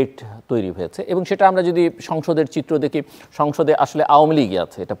পার্টি স্টেট তৈরি হয়েছে। এবং সেটা আমরা যদি সংসদের চিত্র দেখি, সংসদে আসলে আওয়ামী লীগই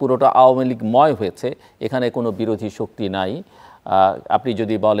আছে, এটা পুরোটা আওয়ামী লীগময় হয়েছে, এখানে কোনো বিরোধী শক্তি নাই। আপনি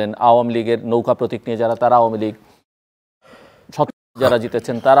যদি বলেন আওয়ামী লীগের নৌকা প্রতীক নিয়ে যারা, তারা আওয়ামী লীগ, যারা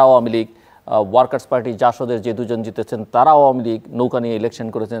জিতেছেন তারা আওয়ামী লীগ, ওয়ার্কার্স পার্টি জাসদের যে 2 জন জিতেছেন তারা আওয়ামী লীগ, নৌকা নিয়ে ইলেকশন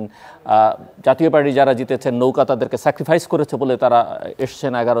করেছেন। জাতীয় পার্টি যারা জিতেছেন নৌকা তাদেরকে স্যাক্রিফাইস করেছে বলে তারা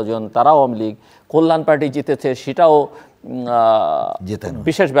এসছেন 11 জন, তারাও আওয়ামী লীগ। কল্যাণ পার্টি জিতেছে, সেটাও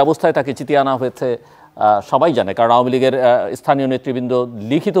বিশেষ ব্যবস্থায় তাকে জিতিয়ে আনা হয়েছে, সবাই জানে, কারণ আওয়ামী লীগের স্থানীয় নেতৃবৃন্দ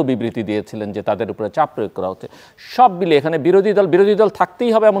লিখিত বিবৃতি দিয়েছিলেন যে তাদের উপরে চাপ প্রয়োগ করা হচ্ছে। সব মিলে এখানে বিরোধী দল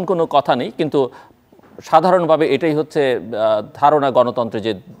থাকতেই হবে এমন কোনো কথা নেই, কিন্তু সাধারণভাবে এটাই হচ্ছে ধারণা গণতন্ত্রে,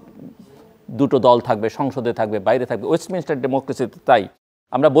 যে 2টো দল থাকবে, সংসদে থাকবে, বাইরে থাকবে। ওয়েস্টমিনস্টার ডেমোক্রেসিতে তাই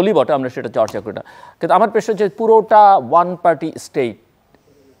আমরা বলি বটে, আমরা সেটা চর্চা করি না। কিন্তু আমার প্রশ্ন হচ্ছে পুরোটা ওয়ান পার্টি স্টেট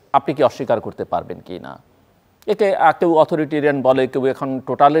আপনি কি অস্বীকার করতে পারবেন কি না? একে কেউ অথরিটেরিয়ান বলে, কেউ এখন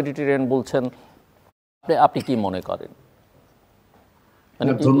টোটালিটেরিয়ান বলছেন, আপনি কি মনে করেন?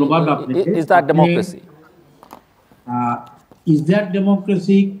 ধন্যবাদ আপনাকে। Is that democracy? Is that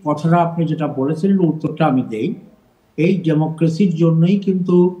democracy কথাটা আপনি যেটা বলেছিলেন, উত্তরটা আমি দেই। এই ডেমোক্রেসির জন্যই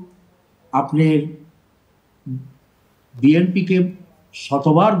কিন্তু আপনার বিএনপিকে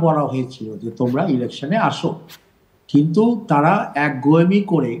শতবার বলা হয়েছিল যে তোমরা ইলেকশনে আসো, কিন্তু তারা একগোয়েমি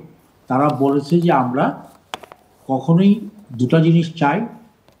করে তারা বলেছে যে আমরা কখনোই 2টা জিনিস চাই,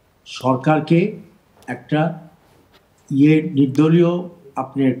 সরকারকে একটা নির্দলীয়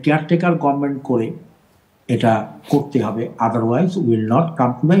আপনার কেয়ারটেকার গভর্নমেন্ট করে এটা করতে হবে, otherwise will not come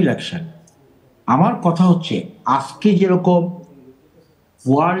to the election. আমার কথা হচ্ছে আজকে যেরকম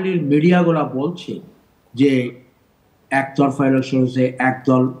ওয়ার্ল্ডের মিডিয়াগুলো বলছে যে একতরফা ইলেকশন হয়েছে,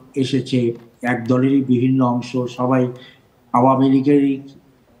 একদল এসেছে, এক দলেরই বিভিন্ন অংশ সবাই আওয়ামী লীগেরই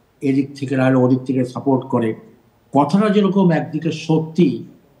এদিক থেকে নাহলে ওদিক থেকে সাপোর্ট করে, কথাটা যেরকম একদিকে সত্যি,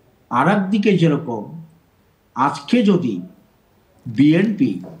 আর একদিকে যেরকম আজকে যদি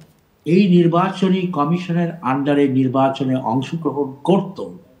বিএনপি এই নির্বাচনী কমিশনের আন্ডারে নির্বাচনে অংশগ্রহণ করত,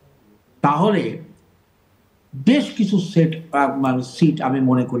 তাহলে বেশ কিছু সিট আমি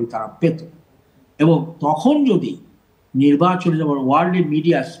মনে করি তারা পেত। এবং তখন যদি নির্বাচনে, যেমন ওয়ার্ল্ডের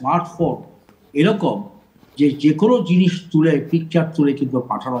মিডিয়া, স্মার্টফোন এরকম যে কোনো জিনিস তুলে, পিকচার তুলে কিন্তু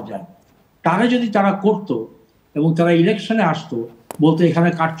পাঠানো যায়, তারা করত এবং তারা ইলেকশনে আসতো, বলতো এখানে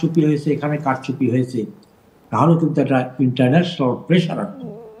কারচুপি হয়েছে, এখানে কারচুপি হয়েছে, তাহলে কিন্তু একটা ইন্টারন্যাশনাল প্রেশার আসতো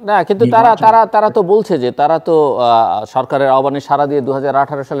না। কিন্তু তারা তো বলছে যে তারা তো সরকারের আহ্বানে সাড়া দিয়ে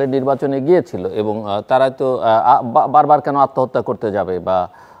 2018 সালের নির্বাচনে গিয়েছিল এবং তারা তো বারবার কেন আত্মহত্যা করতে যাবে বা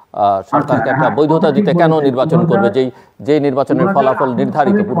সরকারকে একটা বৈধতা দিতে কেন নির্বাচন করবে, যেই নির্বাচনের ফলাফল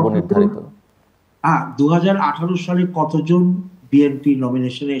নির্ধারিত, পূর্ব নির্ধারিত। 2018 সালে কতজন বিএনপি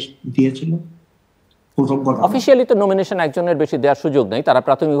নমিনেশনে দিয়েছিল? অফিশিয়ালি তো নমিনেশন একজনের বেশি দেওয়ার সুযোগ নেই, তারা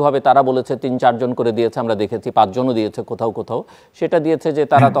প্রাথমিকভাবে তারা বলেছে 3-4 জন করে দিয়েছে, আমরা দেখেছি 5 জনও দিয়েছে কোথাও কোথাও। সেটা দিয়েছে যে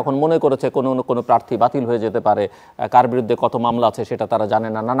তারা তখন মনে করেছে কোনো প্রার্থী বাতিল হয়ে যেতে পারে, কার বিরুদ্ধে কত মামলা আছে সেটা তারা জানে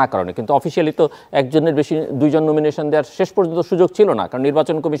না, নানা কারণে। কিন্তু অফিশিয়ালি তো একজনের বেশি 2 জন নমিনেশন দেওয়ার শেষ পর্যন্ত সুযোগ ছিল না, কারণ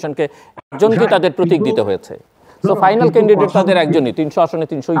নির্বাচন কমিশনকে একজনকে তাদের প্রতীক দিতে হয়েছে। তো ফাইনাল ক্যান্ডিডেট তাদের একজনই, 300 আসনে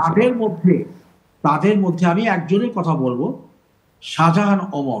 300ই ছিল। তাদের মধ্যে আমি একজনের কথা বলবো, শাহজাহান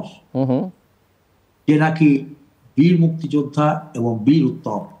ওমর, যে নাকি বীর মুক্তিযোদ্ধা এবং বীর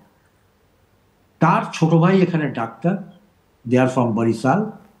উত্তম। তার ছোট ভাই এখানে doctor, they are from Barishal,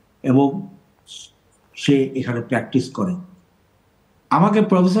 এবং সে এখানে প্র্যাকটিস করে। আমাকে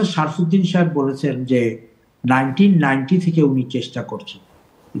প্রফেসর শারফুদ্দিন সাহেব বলেছেন যে 1990 থেকে উনি চেষ্টা করছেন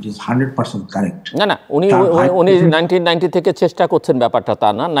ইট ইজ 100% কারেক্ট। না উনি 1990 থেকে চেষ্টা করছেন ব্যাপারটা তা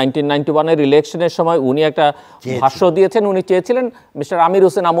না। 1991 এর ইলেকশনের সময় উনি একটা ভাষ্য দিয়েছেন, উনি চেয়েছিলেন, মিস্টার আমির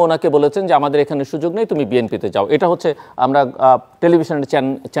হোসেন আমু ওনাকে বলেছেন যে আমাদের এখানে সুযোগ নেই, তুমি বিএনপিতে যাও। এটা হচ্ছে আমরা টেলিভিশনের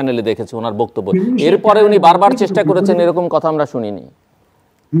চ্যানেলে দেখেছি ওনার বক্তব্য। এরপরে উনি বারবার চেষ্টা করেছেন, এরকম কথা আমরা শুনিনি।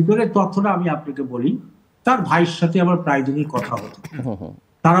 ভিতরের তথ্যটা আমি আপনাকে বলি, তার ভাইয়ের সাথে আমার প্রায় দিনই কথা হতো।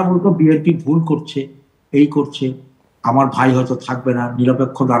 তারা বলতো বিএনপি ভুল করছে, এই করছে, আমার ভাই হয়তো থাকবে না,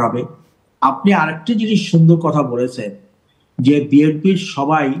 নিরপেক্ষ দাঁড়াবে। আপনি আরেকটি জিনিস সুন্দর কথা বলেছেন যে বিএনপির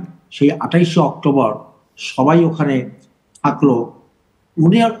সবাই সেই 28শে অক্টোবর সবাই ওখানে থাকলো,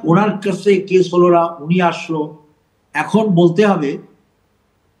 ওনার কাছে কেস হলো না, উনি আসলো। এখন বলতে হবে,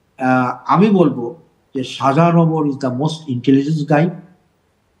 আমি বলবো যে Shahjahan Omar is the most intelligent গাই।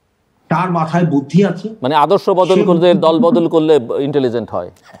 তার মাথায় বুদ্ধি আছে। মানে আদর্শ বদল করলে, দল বদল করলে ইন্টেলিজেন্ট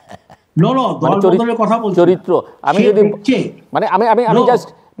হয়। চরিত্র আমি যদি মানে আমি জাস্ট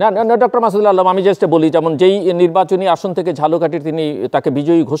না ডক্টর মাসুদুল আলম, আমি জাস্ট বলি, যেমন যেই নির্বাচনী আসন থেকে ঝালকাঠির তাকে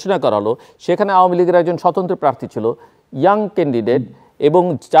বিজয়ী ঘোষণা করা হলো, সেখানে আওয়ামী লীগের একজন স্বতন্ত্র প্রার্থী ছিল, ইয়াং ক্যান্ডিডেট, এবং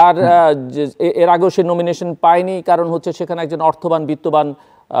যার এর আগেও সে নমিনেশন পায়নি, কারণ হচ্ছে সেখানে একজন অর্থবান বিত্তবান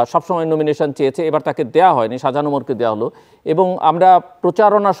সবসময় নমিনেশন চেয়েছে, এবার তাকে দেওয়া হয়নি, শাহজাহান ওমরকে দেওয়া হলো। এবং আমরা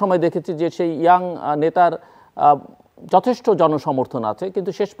প্রচারণার সময় দেখেছি যে সেই ইয়াং নেতার যথেষ্ট জনসমর্থন আছে,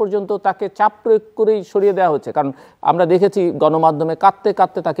 কিন্তু শেষ পর্যন্ত তাকে চাপ প্রয়োগ করেই সরিয়ে দেওয়া হচ্ছে, কারণ আমরা দেখেছি গণমাধ্যমে কাঁদতে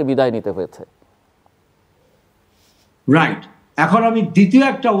কাঁদতে তাকে বিদায় নিতে হয়েছে। রাইট। এখন আমি দ্বিতীয়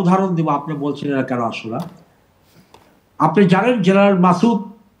একটা উদাহরণ দেব, আপনি বলছিলেন না কেন আসলে। আপনি জানেন জেনারেল মাসুদ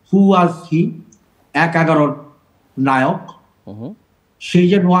হু ওয়াজ হি 1-11 নায়ক, সেই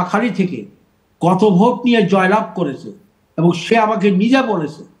যে নোয়াখালী থেকে কত ভোট নিয়ে জয়লাভ করেছে, এবং সে আমাকে নিজে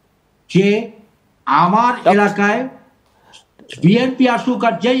বলেছে যে আমার এলাকায় বিএনপি আসুক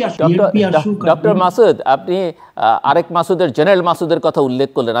আর যেই আসুক, ডক্টর মাসুদ, আপনি আরেক মাসুদের, জেনারেল মাসুদের কথা উল্লেখ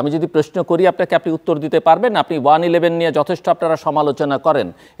করলেন। আমি যদি প্রশ্ন করি আপনাকে, আপনি উত্তর দিতে পারবেন? আপনি 111 নিয়ে যথেষ্ট আপনারা সমালোচনা করেন,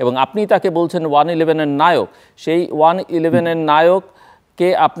 এবং আপনি তাকে বলছেন 111-এর নায়ক। সেই 111-এর নায়ককে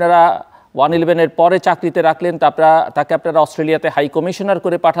আপনারা 111-এর পরে চাকরিতে রাখলেন, তাকে আপনারা অস্ট্রেলিয়াতে হাই কমিশনার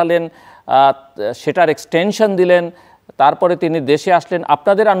করে পাঠালেন, সেটার এক্সটেনশন দিলেন, তারপরে তিনি দেশে আসলেন,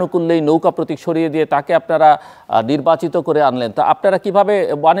 আপনাদের আনুকূল্যেই নৌকা প্রতীক সরিয়ে দিয়ে তাকে আপনারা নির্বাচিত করে আনলেন। তা আপনারা কিভাবে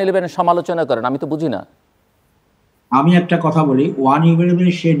 111-এর সমালোচনা করেন? আমি তো বুঝি না। আমি একটা কথা বলি,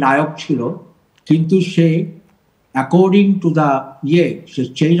 111-এর সে নায়ক ছিল, কিন্তু সে according to the say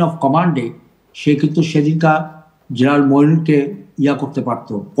chain of কমান্ডে সে কিন্তু সেদিনকার জেনারেল মইনুলকে করতে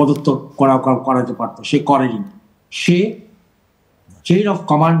পারতো, পদত্যাগ করাতে পারতো, সে করেনি। সে চেইন অফ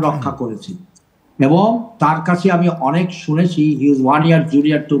কমান্ড রক্ষা করেছে, এবং তার কাছে আমি অনেক শুনেছি হি ওয়াজ 1 ইয়ার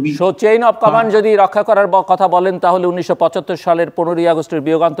junior to me. So chain of command যদি রক্ষা করার কথা বলেন, তাহলে 1975 সালের 15ই আগস্টের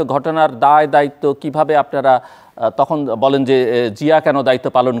বিয়োগান্তক ঘটনার দায়িত্ব কিভাবে আপনারা তখন বলেন যে জিয়া কেন দায়িত্ব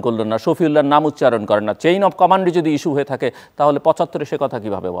পালন করলেন না, শফিউল্লাহর নাম উচ্চারণ করেন না? চেইন অফ কমান্ডে যদি ইস্যু হয়ে থাকে, তাহলে 75-এ সে কথা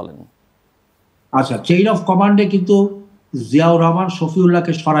কিভাবে বলেন? আচ্ছা, চেইন অফ কমান্ডে কিন্তু জিয়াউর রহমান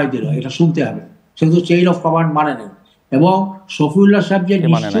শফিউল্লাহকে সরাই দিল, এটা শুনতে হবে। সে কিন্তু চেইন অফ কমান্ড মানে নেই, এবং শফিউল্লাহ সাহেব যে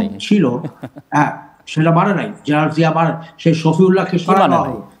নিশ্চুপ ছিল, হ্যাঁ, সেটা মানে নাই। জেনারেল জিয়া মানে সেই শফিউল্লাহকে সরানো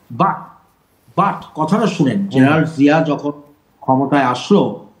হলো। বাট কথাটা শুনেন, জেনারেল জিয়া যখন ক্ষমতায় আসলো,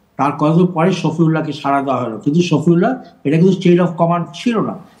 তার কয়েকদিন পরে শফিউল্লাহকে সারা দেওয়া হলো, কিন্তু শফিউল্লাহ এটা কিন্তু চেইন অফ কমান্ড ছিল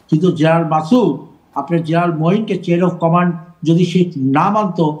না। কিন্তু জেনারেল মাসুদ, আপনার জেনারেল মঈনকে চেইন অফ কমান্ড যদি সে না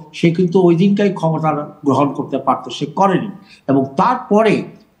মানত, সে কিন্তু ওই দিনটাই ক্ষমতা গ্রহণ করতে পারতো, সে করেনি। এবং তারপরে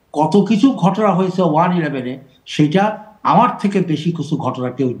কত কিছু ঘটনা হয়েছে 111-এ, সেটা আমার থেকে বেশি কিছু ঘটনা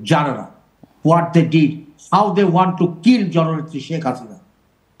কেউ জানে না। What they did, how they want to kill জননেত্রী শেখ হাসিনা,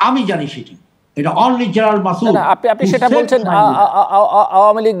 আমি জানি সেটা। এটা অনলি জেনারেল মাসুদ। আপনি সেটা বলছেন।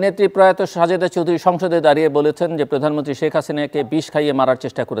 আওয়ামী লীগ নেত্রী প্রয়াত সাজেদা চৌধুরী সংসদে দাঁড়িয়ে বলেছেন যে প্রধানমন্ত্রী শেখ হাসিনাকে বিষ খাইয়ে মারার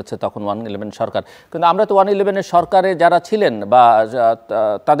চেষ্টা করেছে তখন 111 সরকার। কিন্তু আমরা তো 111-এর সরকারে যারা ছিলেন বা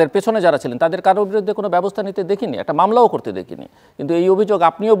তাদের পেছনে যারা ছিলেন, তাদের কারোর বিরুদ্ধে কোনো ব্যবস্থা নিতে দেখিনি, একটা মামলাও করতে দেখিনি। কিন্তু এই অভিযোগ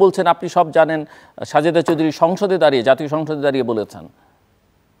আপনিও বলছেন, আপনি সব জানেন, সাজেদা চৌধুরী সংসদে দাঁড়িয়ে, জাতীয় সংসদে দাঁড়িয়ে বলেছেন।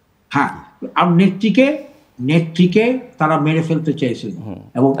 হ্যাঁ, আর নেত্রীকে তারা মেরে ফেলতে চেয়েছিল,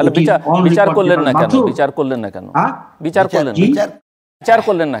 এবং বিচার করলেন না কেন? বিচার করলেন না কেন? বিচার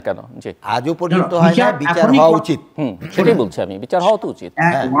করলেন না কেন? জি, আজও পর্যন্ত হয় না। বিচার হওয়া উচিত, সেটাই বলছি আমি, বিচার হওয়া তো উচিত।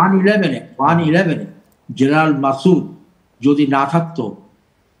 111-এ জেনারেল মাসুদ যদি না থাকতো,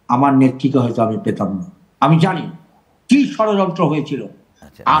 আমার নেত্রীকে হয়তো আমি পেতাম না। আমি জানি কি ষড়যন্ত্র হয়েছিল।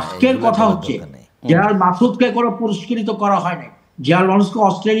 আজকের কথা হচ্ছে, জেনারেল মাসুদকে কোনো পুরস্কৃত করা হয় নাই। জেনারেল মাসুদকে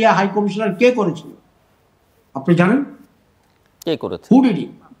অস্ট্রেলিয়া হাই কমিশনার কে করেছিল আপনি জানেন? কে করেছে?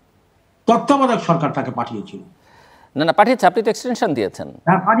 তত্ত্বাবধায়ক সরকার তাকে পাঠিয়েছিল। না, পাঠিয়েছে। আপনি তো এক্সটেনশন দিয়েছেন।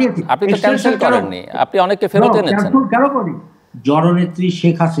 হ্যাঁ, পাঠিয়েছি। আপনি তো ক্যান্সেল করেননি, আপনি অনেকে ফেরত এনেছেন। কেন করি? জননেত্রী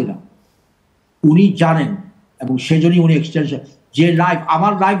শেখ হাসিনা উনি জানেন, এবং সেজন্যই উনি এক্সটেনশন যে লাইভ,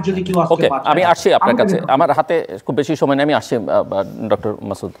 আমার লাইভ যদি কেউ আসতে পারে। আমি আসছি আপনার কাছে, আমার হাতে খুব বেশি সময় নেই, আমি আসছি doctor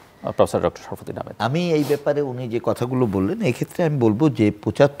Masud, professor doctor Sharafuddin Ahmed. আমি এই ব্যাপারে উনি যে কথাগুলো বললেন এই ক্ষেত্রে আমি বলবো যে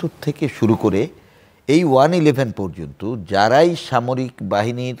 ৭৫ থেকে শুরু করে এই 1/11 পর্যন্ত যারাই সামরিক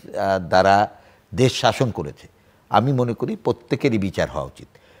বাহিনীর দ্বারা দেশ শাসন করেছে আমি মনে করি প্রত্যেকেরই বিচার হওয়া উচিত।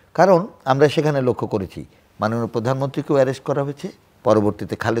 কারণ আমরা সেখানে লক্ষ্য করেছি মাননীয় প্রধানমন্ত্রীকেও অ্যারেস্ট করা হয়েছে,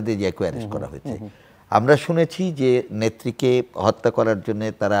 পরবর্তীতে খালেদা জিয়াকেও অ্যারেস্ট করা হয়েছে। আমরা শুনেছি যে নেত্রীকে হত্যা করার জন্য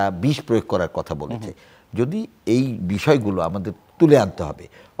তারা বিষ প্রয়োগ করার কথা বলেছে। যদি এই বিষয়গুলো আমাদের তুলে আনতে হবে,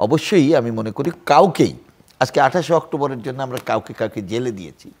 অবশ্যই আমি মনে করি কাউকেই আজকে ২৮ অক্টোবরের জন্য আমরা কাউকে জেলে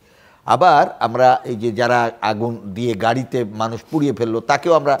দিয়েছি, আবার আমরা এই যে যারা আগুন দিয়ে গাড়িতে মানুষ পুড়িয়ে ফেললো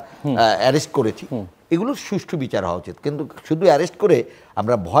তাকেও আমরা অ্যারেস্ট করেছি। এগুলোর সুষ্ঠু বিচার হওয়া উচিত, কিন্তু শুধু অ্যারেস্ট করে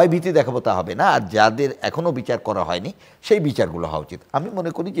আমরা ভয় ভীতি দেখাবো তা হবে না, আর যাদের এখনও বিচার করা হয়নি সেই বিচারগুলো হওয়া উচিত। আমি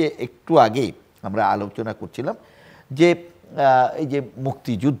মনে করি যে একটু আগেই আমরা আলোচনা করছিলাম যে এই যে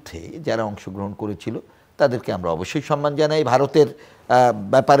মুক্তিযুদ্ধে যারা অংশগ্রহণ করেছিল তাদেরকে আমরা অবশ্যই সম্মান জানাই, ভারতের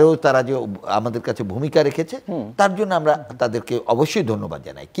ব্যাপারেও তারা যে আমাদের কাছে ভূমিকা রেখেছে তার জন্য আমরা তাদেরকে অবশ্যই ধন্যবাদ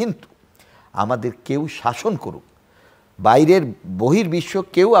জানাই। কিন্তু আমাদের কেউ শাসন করুক, বাইরের বহির্বিশ্ব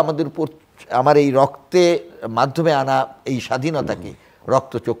কেউ আমাদের উপর, আমার এই রক্তের মাধ্যমে আনা এই স্বাধীনতাকে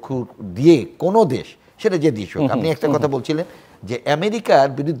রক্তচক্ষু দিয়ে কোনো দেশ, সেটা যে দেশ হোক, আপনি একটা কথা বলছিলেন যে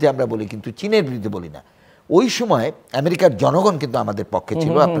আমেরিকার বিরুদ্ধে আমরা বলি কিন্তু চীনের বিরুদ্ধে বলি না। ওই সময় আমেরিকার জনগণ কিন্তু আমাদের পক্ষে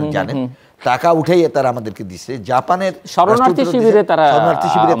ছিল, আপনারা জানেন, টাকা উঠাইয়ে তারা আমাদেরকে দিচ্ছে, জাপানের শরণার্থী শিবিরে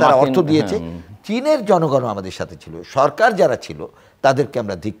তারা অর্থ দিয়েছে, চীনের জনগণও আমাদের সাথে ছিল। সরকার যারা ছিল তাদেরকে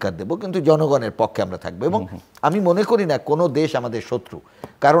আমরা ধিক্কার দেব, কিন্তু জনগণের পক্ষে আমরা থাকবো। এবং আমি মনে করি না কোনো দেশ আমাদের শত্রু,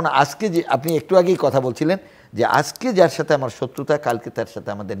 কারণ আজকে যে আপনি একটু আগেই কথা বলছিলেন যে আজকে যার সাথে আমার শত্রুতা কালকে তার সাথে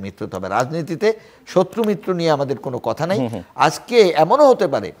আমাদের মিত্রতা হবে। রাজনীতিতে শত্রু মিত্র নিয়ে আমাদের কোনো কথা নাই। আজকে এমনও হতে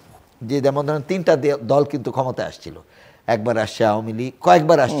পারে যে যেমন ধরেন ৩টা দল কিন্তু ক্ষমতায় আসছিল, একবার আসছে আওয়ামী লীগ,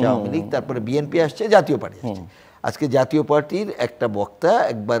 কয়েকবার আসছে আওয়ামী লীগ, তারপরে বিএনপি আসছে, জাতীয় পার্টি আসছে। আজকে জাতীয় পার্টির একটা বক্তা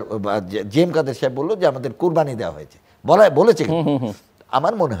একবার জেম কাদের সাহেব বললো যে আমাদের কুরবানি দেওয়া হয়েছে, বলেছে।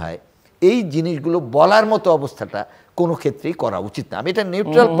 আমার মনে হয় এই জিনিসগুলো বলার মতো অবস্থাটা কোনো ক্ষেত্রেই করা উচিত না। আমি এটা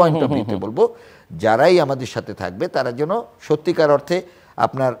নিউট্রাল পয়েন্ট অফ ভিউতে বলবো, যারাই আমাদের সাথে থাকবে তারা যেন সত্যিকার অর্থে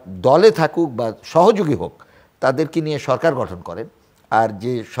আপনার দলে থাকুক বা সহযোগী হোক, তাদেরকে নিয়ে সরকার গঠন করেন, আর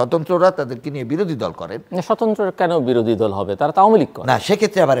যে স্বতন্ত্ররা তাদেরকে নিয়ে বিরোধী দল করেন। স্বতন্ত্র কেন বিরোধী দল হবে? তারা তো আওয়ামী লীগ করে না।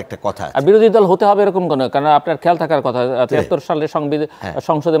 সেক্ষেত্রে আবার একটা কথা, আর বিরোধী দল হতে হবে এরকম কেন? কারণ আপনার খেয়াল থাকার কথা ৭৩ সালে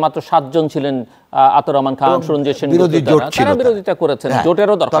সংসদে মাত্র ৭ জন ছিলেন, আতর রহমান খান, সুরঞ্জিত সেন, তারা বিরোধিতা করেছেন,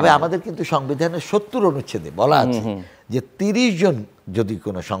 জোটেরও দরকার। তবে আমাদের কিন্তু সংবিধানের ৭০ অনুচ্ছেদে বলা আছে যে ৩০ জন যদি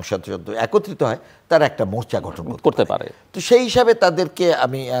কোনো সংসদ সদস্য একত্রিত হয় তারা একটা মোর্চা গঠন করতে পারে। তো সেই হিসাবে তাদেরকে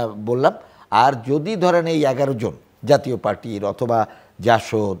আমি বললাম। আর যদি ধরেন এই ১১ জন জাতীয় পার্টির অথবা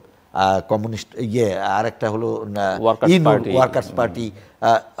জাসদ, কমিউনিস্ট, আর একটা হলো ওয়ার্কার্স পার্টি,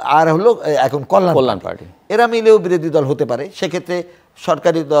 আর হলো এখন কল্যাণ পার্টি, এরা মিলেও বিরোধী দল হতে পারে। সেক্ষেত্রে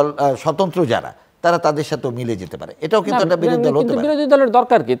সরকারি দল স্বতন্ত্র যারা তারা তাদের সাথে মিলে যেতে পারে, এটাও কিন্তু একটা বিরোধী দল হতে পারে। বিরোধী দলের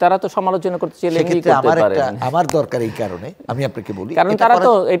দরকার কি? তারা তো সমালোচনা করতে চাইলে আমার দরকার এই কারণে আমি আপনাকে বলি, কারণ তারা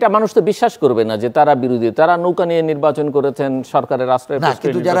তো এটা মানুষ তো বিশ্বাস করবে না যে তারা বিরোধী। তারা নৌকা নিয়ে নির্বাচন করেছেন, সরকারের রাষ্ট্রের,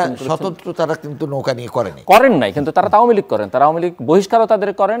 কিন্তু যারা স্বতন্ত্র তারা কিন্তু নৌকা নিয়ে করেন নাই, কিন্তু তারা আওয়ামী লীগ করেন। তারা আওয়ামী লীগ বহিষ্কারও তাদের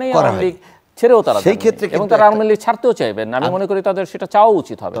করে নাই, আওয়ামী লীগ ছেড়েও তারা সেই ক্ষেত্রে, এবং তারা আওয়ামী লীগ ছাড়তেও চাইবেন না। আমি মনে করি তাদের সেটা চাওয়া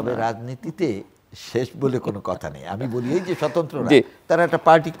উচিত হবে। তবে রাজনীতিতে শেষ বলে কোনো কথা নেই। আমি বলি এই যে স্বতন্ত্ররা তারা একটা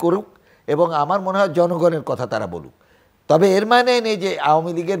পার্টি করুক, এবং আমার মনে হয় জনগণের কথা তারা বলুক। তবে এর মানে নেই যে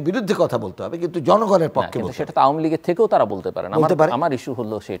আওয়ামী লীগের বিরুদ্ধে কথা বলতে হবে, কিন্তু জনগণের পক্ষে বলতে হবে। সেটা তো আওয়ামী লীগের থেকেও তারা বলতে পারে না। আমার ইস্যু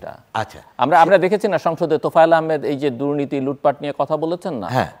হলো সেটা। আচ্ছা, আমরা দেখেছি না সংসদে তোফায়েল আহমেদ এই যে দুর্নীতি লুটপাট নিয়ে কথা বলেছেন না,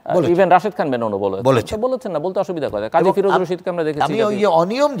 ইভেন রাশেদ খান মেননও বলেছেন না, বলতে অসুবিধা করে। কাজী ফিরোজ রশিদকে আমরা দেখেছি। আমি ওই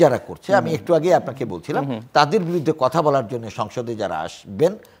অনিয়ম যারা করছে, আমি একটু আগে আপনাকে বলছিলাম, তাদের বিরুদ্ধে কথা বলার জন্য সংসদে যারা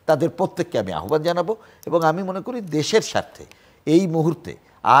আসবেন তাদের প্রত্যেককে আমি আহ্বান জানাবো। এবং আমি মনে করি দেশের স্বার্থে এই মুহূর্তে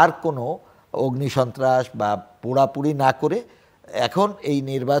আর কোনো অগ্নিসন্ত্রাস বা পোড়াপুড়ি না করে এখন এই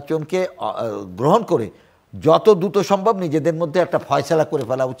নির্বাচনকে গ্রহণ করে যত দ্রুত সম্ভব নিজেদের মধ্যে একটা ফয়সালা করে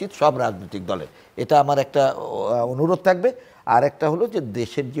ফেলা উচিত সব রাজনৈতিক দলের। এটা আমার একটা অনুরোধ থাকবে। আর একটা হলো যে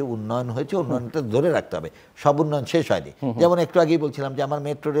দেশের যে উন্নয়ন হয়েছে, উন্নয়নটা ধরে রাখতে হবে। সব উন্নয়ন শেষ হয়নি। যেমন একটু আগেই বলছিলাম যে আমার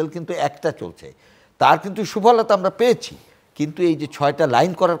মেট্রো রেল কিন্তু একটা চলছে, তার কিন্তু সুফলতা আমরা পেয়েছি, কিন্তু এই যে 6টা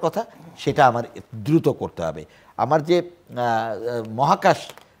লাইন করার কথা সেটা আমার দ্রুত করতে হবে। আমার যে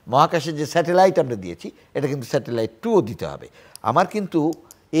মহাকাশে যে স্যাটেলাইট আমরা দিয়েছি, এটা কিন্তু স্যাটেলাইট 2ও দিতে হবে। আমার কিন্তু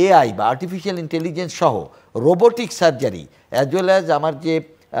এআই বা আর্টিফিশিয়াল ইন্টেলিজেন্স সহ robotic surgery as well as আমার যে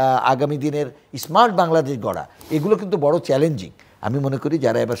আগামী দিনের স্মার্ট বাংলাদেশ গড়া, এগুলো কিন্তু বড় চ্যালেঞ্জিং। আমি মনে করি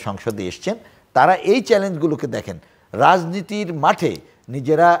যারা এবার সংসদে এসছেন তারা এই চ্যালেঞ্জগুলোকে দেখেন রাজনীতির মাঠে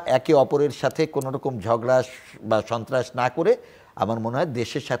নিজেরা একে অপরের সাথে কোনো রকম ঝগড়া বা সন্ত্রাস না করে আমার মনে হয়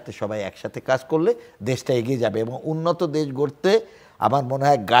দেশের সাথে সবাই একসাথে কাজ করলে দেশটা এগিয়ে যাবে এবং উন্নত দেশ গড়তে আমার মনে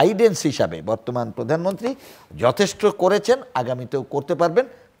হয় গাইডেন্স হিসাবে বর্তমান প্রধানমন্ত্রী যথেষ্ট করেছেন, আগামীতেও করতে পারবেন,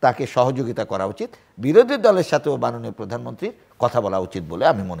 তাকে সহযোগিতা করা উচিত। বিরোধী দলের সাথেও মাননীয় প্রধানমন্ত্রীর কথা বলা উচিত বলে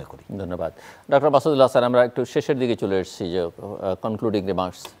আমি মনে করি। ধন্যবাদ ডক্টর মাসুদুল হাসান। আমরা একটু শেষের দিকে চলে এসেছি, যে কনক্লুডিং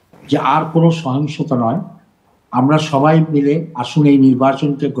রিমার্কস। যে আর কোনো সহিংসতা নয়, আমরা সবাই মিলে আসুন এই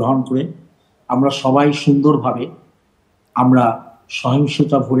নির্বাচনকে গ্রহণ করে আমরা সবাই সুন্দরভাবে আমরা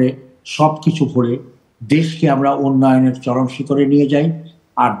সহিংসতা ভরে সব কিছু ভরে দেশকে আমরা উন্নয়নের চরম শিখরে নিয়ে যাই।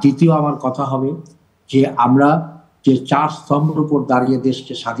 আর দ্বিতীয় আমার কথা হবে যে আমরা যে 4 স্তম্ভের উপর দাঁড়িয়ে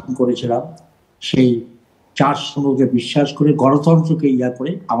দেশকে স্বাধীন করেছিলাম, সেই 4 স্তম্ভকে বিশ্বাস করে গণতন্ত্রকে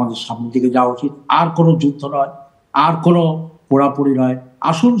করে আমাদের সামনের দিকে যাওয়া উচিত। আর কোনো যুদ্ধ নয়, আর কোনো পোড়াপড়ি নয়,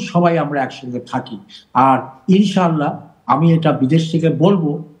 আসুন সবাই আমরা একসঙ্গে থাকি। আর ইনশাআল্লাহ আমি এটা বিদেশ থেকে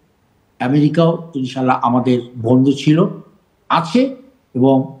বলবো, আমেরিকাও ইনশাআল্লাহ আমাদের বন্ধু ছিল, আছে,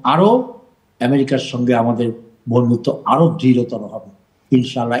 এবং আরো আমেরিকার সঙ্গে আমাদের বন্ধুত্ব আরো দৃঢ়তর হবে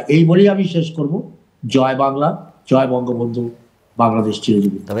ইনশাআল্লাহ। এই বলেই আমি শেষ করব। জয় বাংলা, জয় বঙ্গবন্ধু, বাংলাদেশ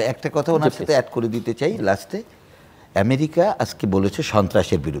চিরজীবী। তবে একটা কথা ওনার সাথে অ্যাড করে দিতে চাই লাস্টে, আমেরিকা আজকে বলেছে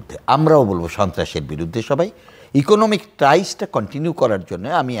সন্ত্রাসের বিরুদ্ধে, আমরাও বলবো সন্ত্রাসের বিরুদ্ধে সবাই। ইকোনমিক টাইসটা কন্টিনিউ করার জন্য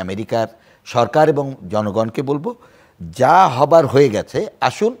আমি আমেরিকার সরকার এবং জনগণকে বলবো, যা হবার হয়ে গেছে,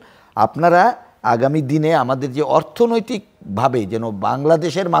 আসুন আপনারা আগামী দিনে আমাদের যে অর্থনৈতিকভাবে যেন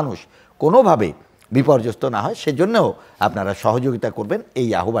বাংলাদেশের মানুষ কোনোভাবে বিপর্যস্ত না হয় সেজন্যও আপনারা সহযোগিতা করবেন, এই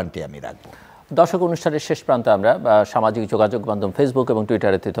আহ্বানটি আমি রাখবো। দর্শক, অনুষ্ঠানের শেষ প্রান্তে আমরা সামাজিক যোগাযোগ মাধ্যম ফেসবুক এবং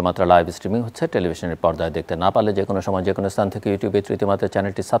টুইটারে তৃতীয় মাত্রা লাইভ স্ট্রিমিং হচ্ছে। টেলিভিশনের পর্দায় দেখতে না পারলে যে কোনো সময় যে কোনো স্থান থেকে ইউটিউবে তৃতীয় মাত্রা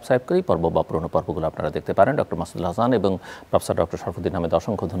চ্যানেলটি সাবস্ক্রাইব করি পর্ব বা পুরনো পর্বগুলো আপনারা দেখতে পারেন। ডক্টর মাসুদুল হাসান এবং প্রফেসর ডক্টর শরফুদ্দিন আহমেদ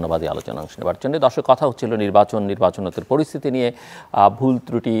অসংখ্য ধন্যবাদ এই আলোচনা অংশ নেওয়ার জন্য। দর্শক, কথা হচ্ছিল নির্বাচনের পরিস্থিতি নিয়ে। ভুল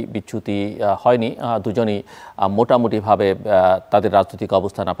ত্রুটি বিচ্যুতি হয়নি, দুজনই মোটামুটিভাবে তাদের রাজনৈতিক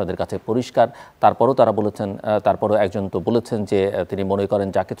অবস্থান আপনাদের কাছে পরিষ্কার। তারপরও একজন তো বলেছেন যে তিনি মনে করেন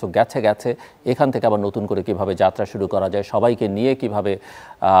যা কিছু গেছে এখান থেকে আবার নতুন করে কিভাবে যাত্রা শুরু করা যায়, সবাইকে নিয়ে কিভাবে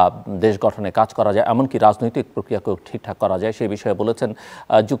দেশ গঠনে কাজ করা যায়, এমনকি রাজনৈতিক প্রক্রিয়াকেও ঠিকঠাক করা যায় সেই বিষয়ে বলেছেন।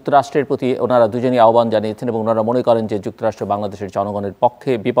 যুক্তরাষ্ট্রের প্রতি ওনারা দুজনই আহ্বান জানিয়েছেন এবং ওনারা মনে করেন যে যুক্তরাষ্ট্র বাংলাদেশের জনগণের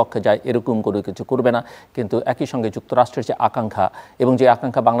পক্ষে বিপক্ষে যায় এরকম করে কিছু করবে না। কিন্তু একই সঙ্গে যুক্তরাষ্ট্রের যে আকাঙ্ক্ষা এবং যে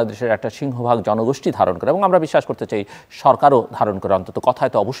আকাঙ্ক্ষা বাংলাদেশের একটা সিংহভাগ জনগোষ্ঠী ধারণ করে, এবং আমরা বিশ্বাস করতে চাই সরকারও ধারণ করে, অন্তত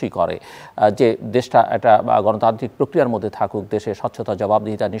কথায় তো অবশ্যই করে, যে দেশটা একটা গণতান্ত্রিক প্রক্রিয়ার মধ্যে থাকুক, দেশে স্বচ্ছতা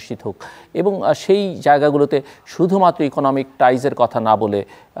জবাবদিহিতা নিশ্চিত হোক, এবং সেই জায়গাগুলোতে শুধুমাত্র ইকোনমিক টাইজের কথা না বলে,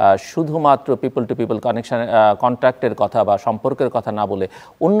 শুধুমাত্র পিপল টু পিপল কানেকশন কন্ট্যাক্টের কথা বা সম্পর্কের কথা না বলে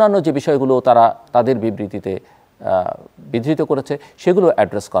অন্যান্য যে বিষয়গুলো তারা তাদের বিবৃতিতে বিধৃত করেছে সেগুলো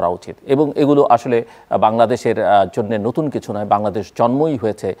অ্যাড্রেস করা উচিত। এবং এগুলো আসলে বাংলাদেশের জন্য নতুন কিছু নয়, বাংলাদেশ জন্মই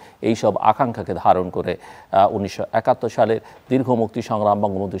হয়েছে এইসব আকাঙ্ক্ষাকে ধারণ করে। 1971 সালের দীর্ঘ মুক্তি সংগ্রাম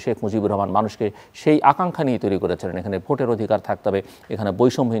বঙ্গবন্ধু শেখ মুজিবুর রহমান মানুষকে সেই আকাঙ্ক্ষা নিয়ে তৈরি করেছিলেন। এখানে ভোটের অধিকার থাকতে হবে, এখানে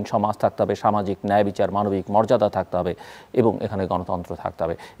বৈষম্যহীন সমাজ থাকতে হবে, সামাজিক ন্যায় বিচার মানবিক মর্যাদা থাকতে হবে, এবং এখানে গণতন্ত্র থাকতে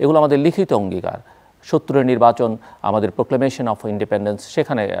হবে। এগুলো আমাদের লিখিত অঙ্গীকার। 70-এর নির্বাচন, আমাদের প্রোক্লেমেশন অফ ইন্ডিপেন্ডেন্স,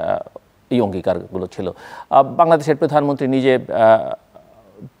 সেখানে এই অঙ্গীকারগুলো ছিল। বাংলাদেশের প্রধানমন্ত্রী নিজে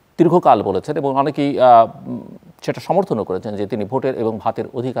দীর্ঘকাল বলেছেন এবং অনেকেই সেটা সমর্থনও করেছেন যে তিনি ভোটের এবং ভাতের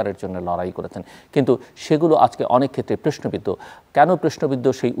অধিকারের জন্য লড়াই করেছেন, কিন্তু সেগুলো আজকে অনেক ক্ষেত্রে প্রশ্নবিদ্ধ। কেন প্রশ্নবিদ্ধ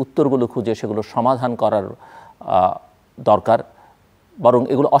সেই উত্তরগুলো খুঁজে সেগুলো সমাধান করার দরকার, বরং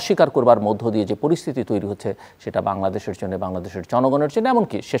এগুলো অস্বীকার করবার মধ্য দিয়ে যে পরিস্থিতি তৈরি হচ্ছে সেটা বাংলাদেশের জন্য, বাংলাদেশের জনগণের জন্য,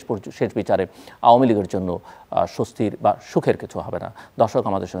 এমনকি শেষ বিচারে আওয়ামী লীগের জন্য স্বস্তির বা সুখের কিছু হবে না। দর্শক,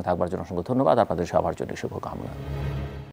 আমাদের সঙ্গে থাকবার জন্য অসংখ্য ধন্যবাদ। আপনাদের সবার জন্য শুভকামনা।